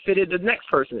have benefited the next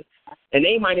person, and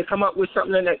they might have come up with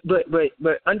something that.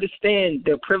 But understand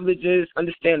the privileges,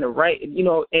 understand the right, and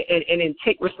then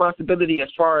take responsibility as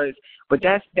far as. But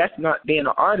that's not being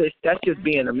an artist. That's just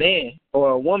being a man or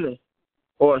a woman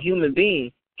or a human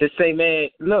being to say, man,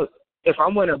 look, if I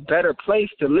want a better place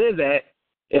to live at,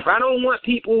 if I don't want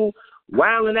people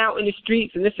wilding out in the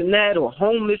streets and this and that, or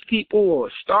homeless people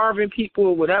or starving people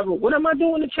or whatever, what am I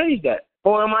doing to change that?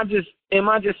 Or am I just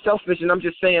selfish and I'm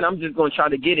just saying I'm just going to try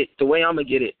to get it the way I'm going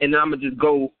to get it, and then I'm going to just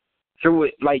go through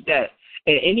it like that?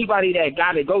 And anybody that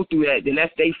got to go through that, then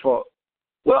that's their fault.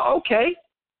 Well, okay.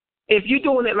 If you're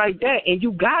doing it like that and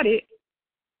you got it,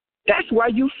 that's why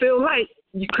you feel like,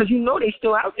 because you know they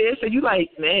still out there, so you like,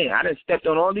 man, I done stepped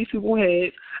on all these people's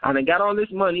heads, I done got all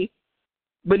this money,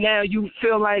 but now you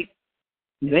feel like,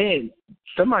 man,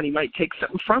 somebody might take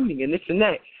something from me and this and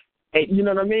that. And you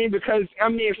know what I mean? Because,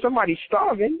 if somebody's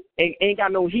starving and ain't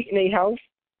got no heat in their house,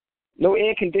 no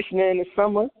air conditioning in the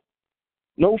summer,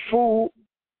 no food,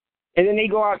 and then they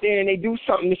go out there and they do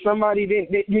something to somebody, then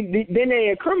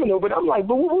they're a criminal. But I'm like,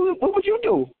 but what would you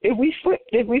do if we flipped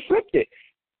it?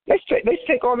 Let's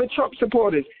take all the Trump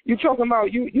supporters. You talking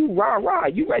about you rah,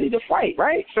 you ready to fight,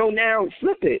 right? So now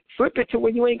flip it to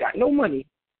where you ain't got no money.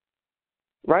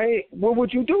 Right? What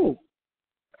would you do?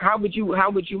 How would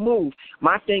you move?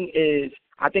 My thing is,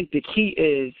 I think the key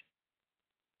is,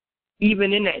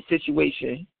 even in that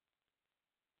situation,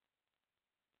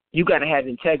 you got to have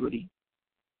integrity.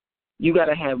 You got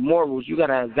to have morals. You got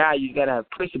to have values. You got to have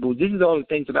principles. This is all the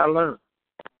things that I learned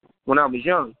when I was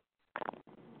young.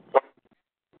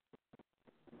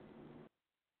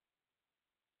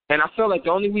 And I feel like the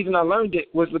only reason I learned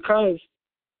it was because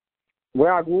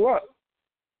where I grew up.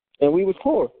 And we was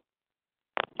poor.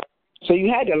 So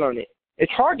you had to learn it.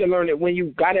 It's hard to learn it when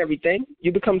you got everything.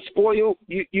 You become spoiled.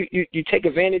 You take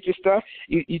advantage of stuff.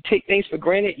 You take things for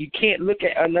granted. You can't look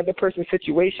at another person's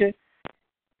situation.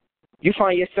 You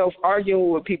find yourself arguing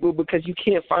with people because you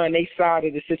can't find their side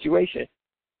of the situation.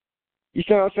 You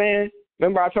see what I'm saying?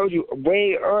 Remember I told you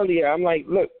way earlier, I'm like,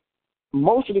 look,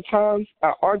 most of the times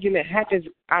our argument happens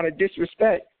out of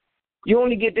disrespect. You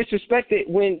only get disrespected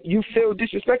when you feel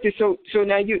disrespected. So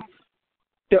now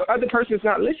the other person's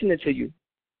not listening to you.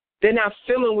 They're not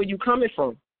feeling where you're coming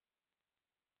from.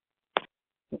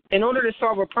 In order to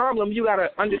solve a problem, you got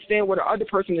to understand where the other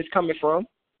person is coming from,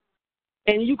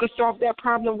 and you can solve that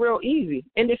problem real easy.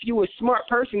 And if you're a smart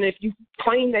person, if you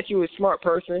claim that you're a smart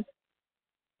person,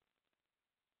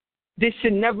 there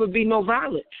should never be no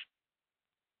violence.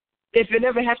 If it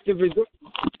ever has to resort,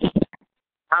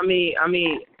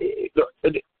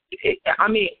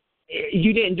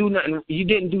 you didn't do nothing. You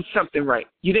didn't do something right.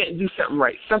 You didn't do something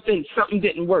right. Something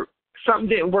didn't work. Something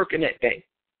didn't work in that thing.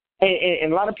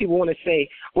 And a lot of people want to say,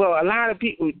 well, a lot of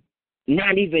people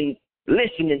not even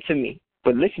listening to me.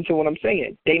 But listen to what I'm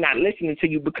saying. They not listening to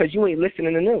you because you ain't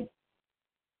listening to them.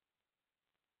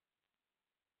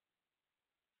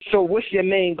 So what's your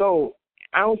main goal?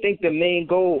 I don't think the main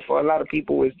goal for a lot of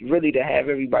people is really to have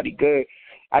everybody good.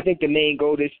 I think the main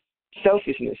goal is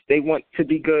selfishness. They want to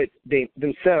be good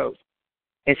themselves.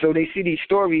 And so they see these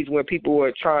stories where people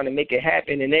are trying to make it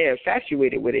happen and they're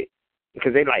infatuated with it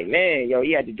because they're like, man,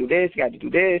 he had to do this, and he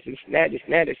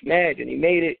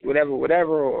made it, whatever,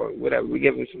 or whatever. We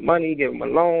give him some money, give him a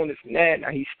loan, this and that.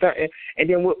 Now he's stunting. And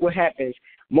then what happens?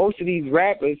 Most of these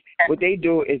rappers, what they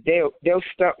do is they'll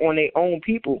stunt on their own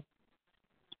people.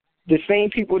 The same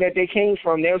people that they came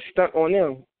from, they'll stunt on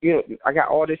them. I got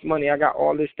all this money, I got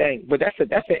all this thing. But that's an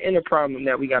inner problem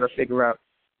that we got to figure out.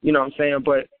 You know what I'm saying?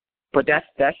 But that's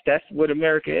what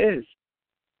America is.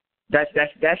 That's the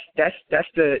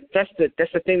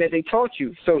thing that they taught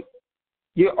you. So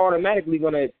you're automatically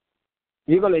gonna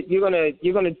do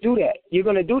that. You're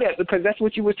gonna do that because that's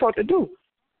what you were taught to do.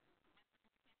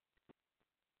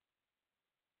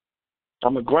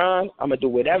 I'm gonna grind. I'm gonna do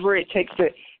whatever it takes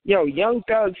to. Young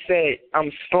Thug said,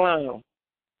 "I'm slime."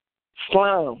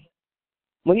 Slime.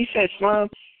 When he said slime,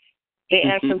 they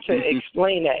asked him to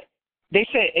explain that. They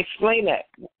said, explain that.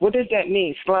 What does that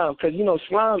mean, slime? Because,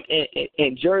 slime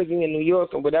in Jersey and New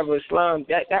York or whatever, slime,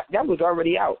 that was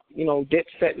already out.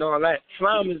 Dipset and all that.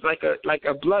 Slime is like a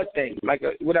blood thing, like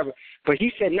a whatever. But he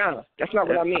said, nah, that's not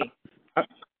what I mean. I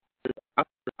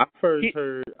first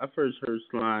heard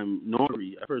slime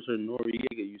Nori. I first heard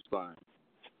Noriega use slime.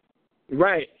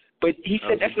 Right. But he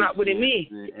said that's not what it means.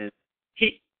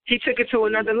 He took it to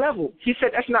another level. He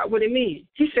said that's not what it means.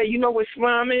 He said, you know what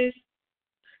slime is?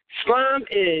 Slime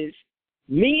is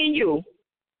me and you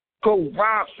go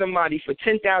rob somebody for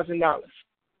 $10,000.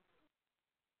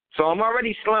 So I'm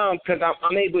already slime because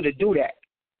I'm able to do that.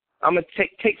 I'm gonna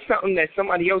take something that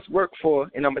somebody else worked for,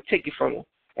 and I'm gonna take it from them,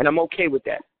 and I'm okay with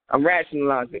that. I'm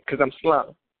rationalizing it because I'm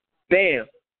slum. Bam.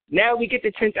 Now we get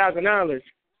to $10,000.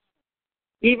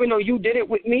 Even though you did it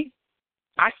with me,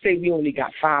 I say we only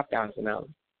got $5,000.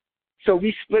 So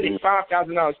we split it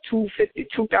 $5,000, $250,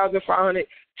 $2,500,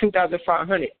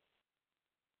 $2,500.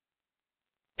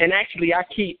 And actually, I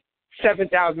keep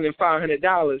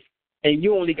 $7,500, and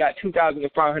you only got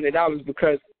 $2,500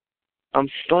 because I'm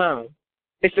slum.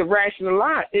 It's a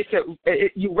rationalize.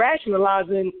 You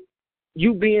rationalizing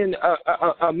you being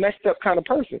a messed up kind of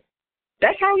person.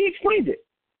 That's how he explained it.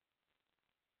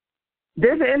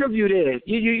 There's an interview there.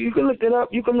 You can look it up.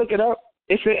 You can look it up.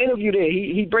 It's an interview there.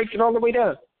 He breaks it all the way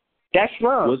down. That's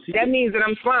slum. That means that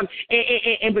I'm slum.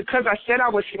 And because I said I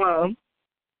was slum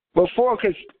before,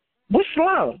 because what's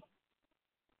slum?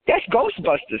 That's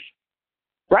Ghostbusters,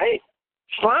 right?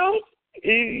 Slum,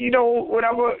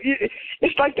 whatever.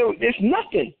 It's like it's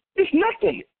nothing. It's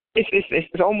nothing.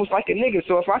 It's almost like a nigga.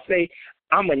 So if I say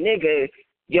I'm a nigga,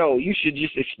 yo, you should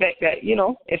just expect that.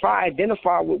 If I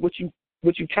identify with what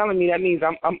you telling me, that means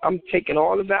I'm taking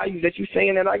all the values that you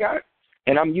saying that I got,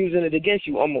 and I'm using it against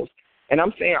you almost. And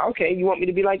I'm saying, okay, you want me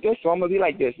to be like this, so I'm gonna be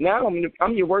like this. Now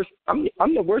I'm your worst. I'm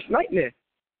the worst nightmare.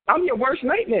 I'm your worst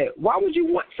nightmare. Why would you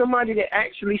want somebody to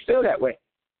actually feel that way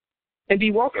and be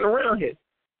walking around here?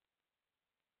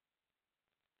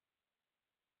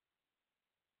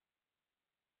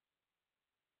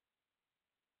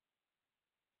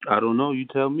 I don't know. You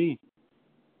tell me.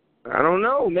 I don't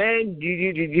know, man.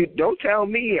 You don't tell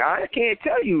me. I can't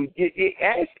tell you.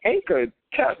 Ask Anchor.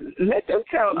 Let them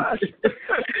tell us.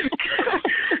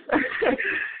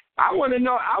 I want to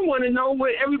know. I want to know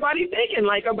what everybody's thinking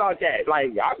about that.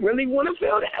 I really want to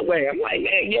feel that way. I'm like,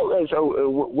 man, so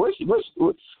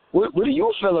what do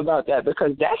you feel about that?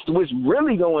 Because that's what's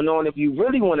really going on. If you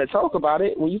really want to talk about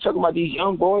it, when you talk about these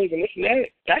young boys and this and that,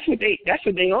 that's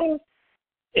what they own.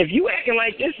 If you acting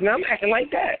like this and I'm acting like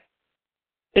that,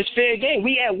 it's fair game.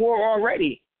 We at war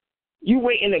already. You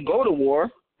waiting to go to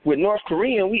war with North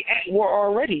Korea, and we at war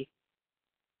already.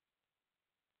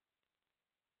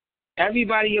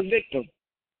 Everybody a victim.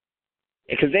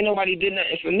 Because ain't nobody did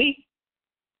nothing for me.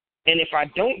 And if I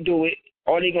don't do it,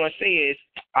 all they going to say is,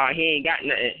 he ain't got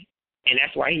nothing. And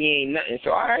that's why he ain't nothing.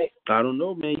 So, all right. I don't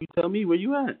know, man. You tell me where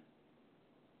you at.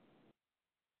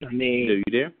 I mean. Are you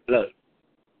there? Look.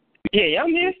 Yeah,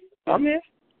 I'm here. I'm here.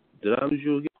 Did I lose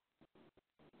you again?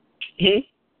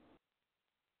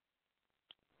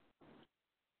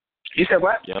 You said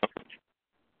what? Yo.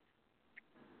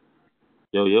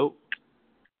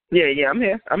 Yeah, I'm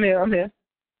here. I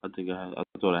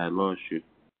thought I had lost you.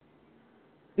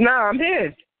 Nah, I'm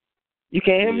here. You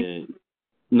can't hear me?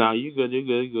 Nah, you good. You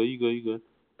good.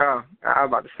 Oh, I was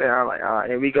about to say, all right,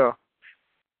 here we go.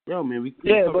 Yo, man, we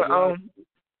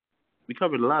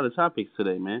covered a lot of topics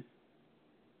today, man.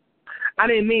 I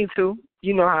didn't mean to.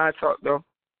 You know how I talk, though.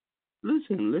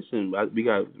 Listen. We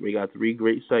got 3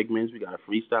 great segments. We got a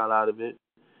freestyle out of it.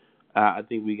 I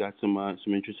think we got some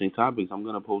interesting topics. I'm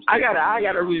gonna post. I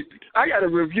gotta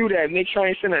review that. Make sure I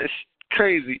ain't saying that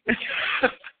crazy.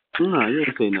 No, you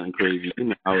ain't say nothing crazy. You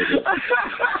know how it is.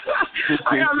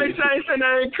 I gotta make sure I ain't saying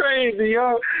nothing crazy,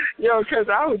 yo, because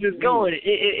I was just going.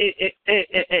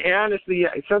 And honestly,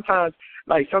 sometimes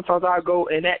I'll go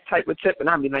in that type of tip, and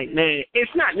I'll be like, man,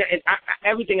 it's not nothing.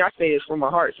 Everything I say is from my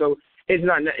heart, so it's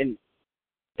not nothing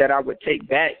that I would take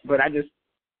back. But I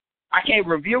can't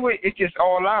review it. It's just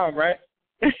all live, right?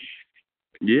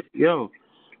 Yeah, yo.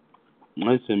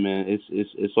 Listen, man,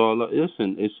 it's all.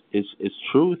 Listen, it's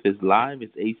truth. It's live.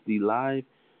 It's HD live.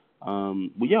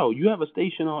 Yo, you have a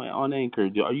station on Anchor.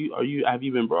 Have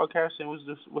you been broadcasting?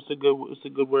 What's a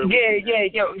good word? Yeah,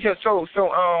 yo.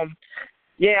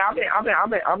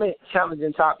 I've been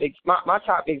challenging topics. My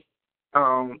topics,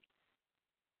 I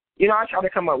try to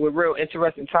come up with real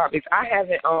interesting topics. I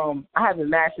haven't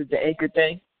mastered the Anchor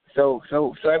thing. So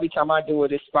every time I do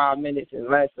it, it's 5 minutes and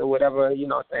less or whatever, you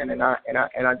know what I'm saying,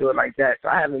 and I do it like that. So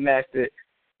I haven't mastered,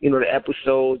 the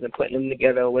episodes and putting them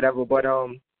together or whatever. But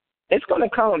it's gonna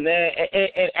come, man.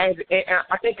 And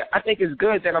I think it's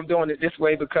good that I'm doing it this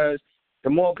way, because the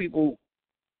more people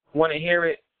want to hear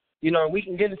it, we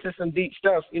can get into some deep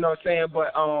stuff, you know what I'm saying.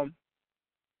 But I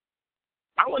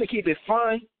want to keep it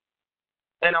fun,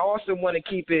 and I also want to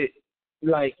keep it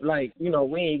like we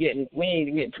ain't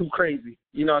getting too crazy.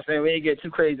 You know what I'm saying? We ain't getting too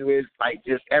crazy with like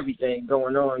just everything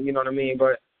going on, you know what I mean?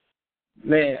 But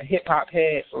man, hip hop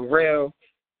head for real.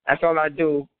 That's all I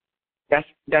do. That's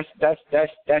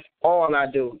all I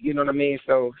do. You know what I mean?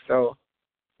 So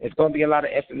it's gonna be a lot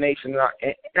of information,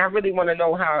 and I really want to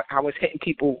know how it's hitting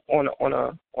people on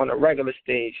a regular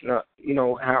stage.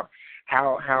 How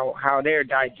how they're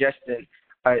digesting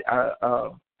a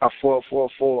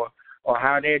 444, or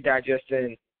how they're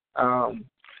digesting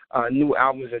new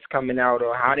albums that's coming out,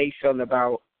 or how they feel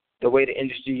about the way the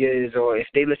industry is, or if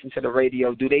they listen to the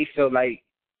radio, do they feel like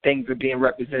things are being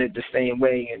represented the same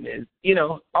way? And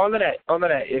all of that.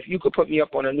 If you could put me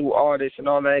up on a new artist and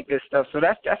all that good stuff, so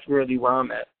that's really where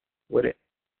I'm at with it.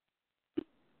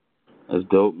 That's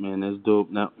dope, man. That's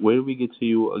dope. Now, where do we get to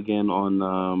you again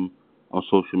on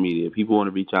social media? If people want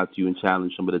to reach out to you and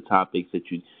challenge some of the topics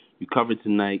that you covered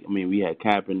tonight. I mean, we had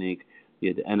Kaepernick, we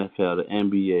had the NFL, the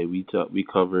NBA. We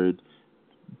covered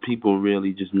people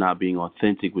really just not being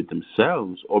authentic with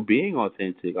themselves or being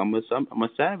authentic. I'm a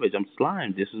savage. I'm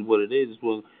slime. This is what it is.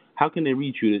 Well, how can they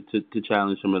reach you to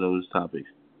challenge some of those topics?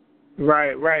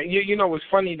 Right. You know, it's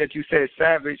funny that you said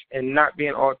savage and not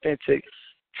being authentic.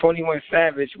 21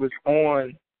 Savage was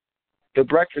on The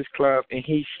Breakfast Club, and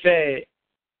he said,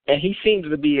 and he seems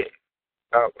to be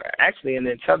actually an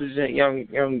intelligent young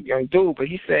dude, but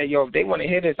he said, yo, if they want to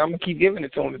hear this, I'm going to keep giving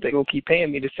it to them if they're going to keep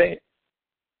paying me to say it.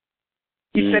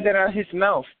 He said that out of his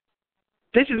mouth.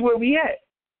 This is where we at.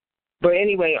 But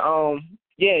anyway,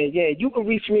 you can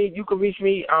reach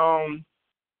me.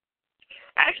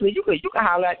 Actually, you can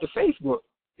holler at the Facebook.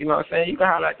 You know what I'm saying? You can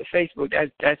holler at the Facebook.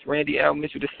 That's Randy L.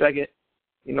 Mitchell II.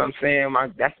 You know what I'm saying?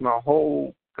 That's my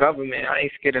whole government. I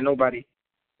ain't scared of nobody.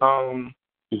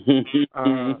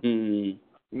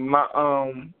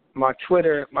 My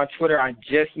Twitter, I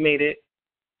just made it,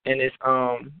 and it's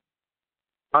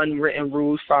Unwritten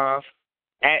Rules 5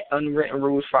 at Unwritten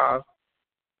Rules 5.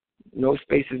 No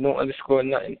spaces, no underscore,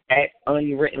 nothing. At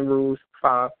Unwritten Rules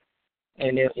 5,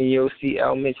 and then you'll see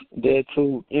L Mitch there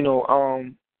too. You know,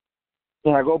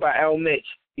 when I go by L Mitch.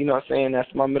 You know what I'm saying?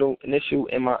 That's my middle initial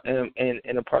and my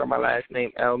and a part of my last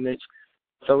name, L Mitch.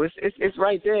 So it's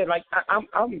right there. Like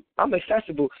I'm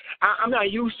accessible. I'm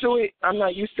not used to it. I'm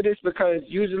not used to this because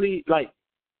usually like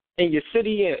in your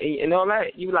city and all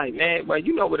that, you like, man, well,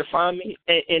 you know where to find me.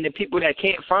 And the people that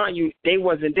can't find you, they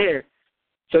wasn't there.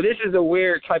 So this is a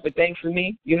weird type of thing for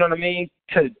me. You know what I mean?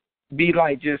 To be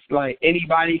like just like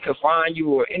anybody could find you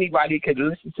or anybody could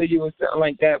listen to you and something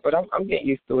like that. But I'm getting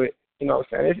used to it. You know what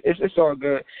I'm saying? It's all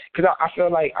good because I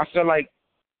feel like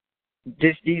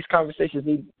these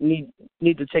conversations need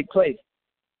to take place.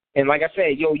 And like I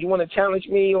said, yo, you want to challenge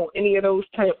me on any of those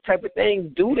type of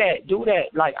things? Do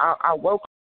that. Like I welcome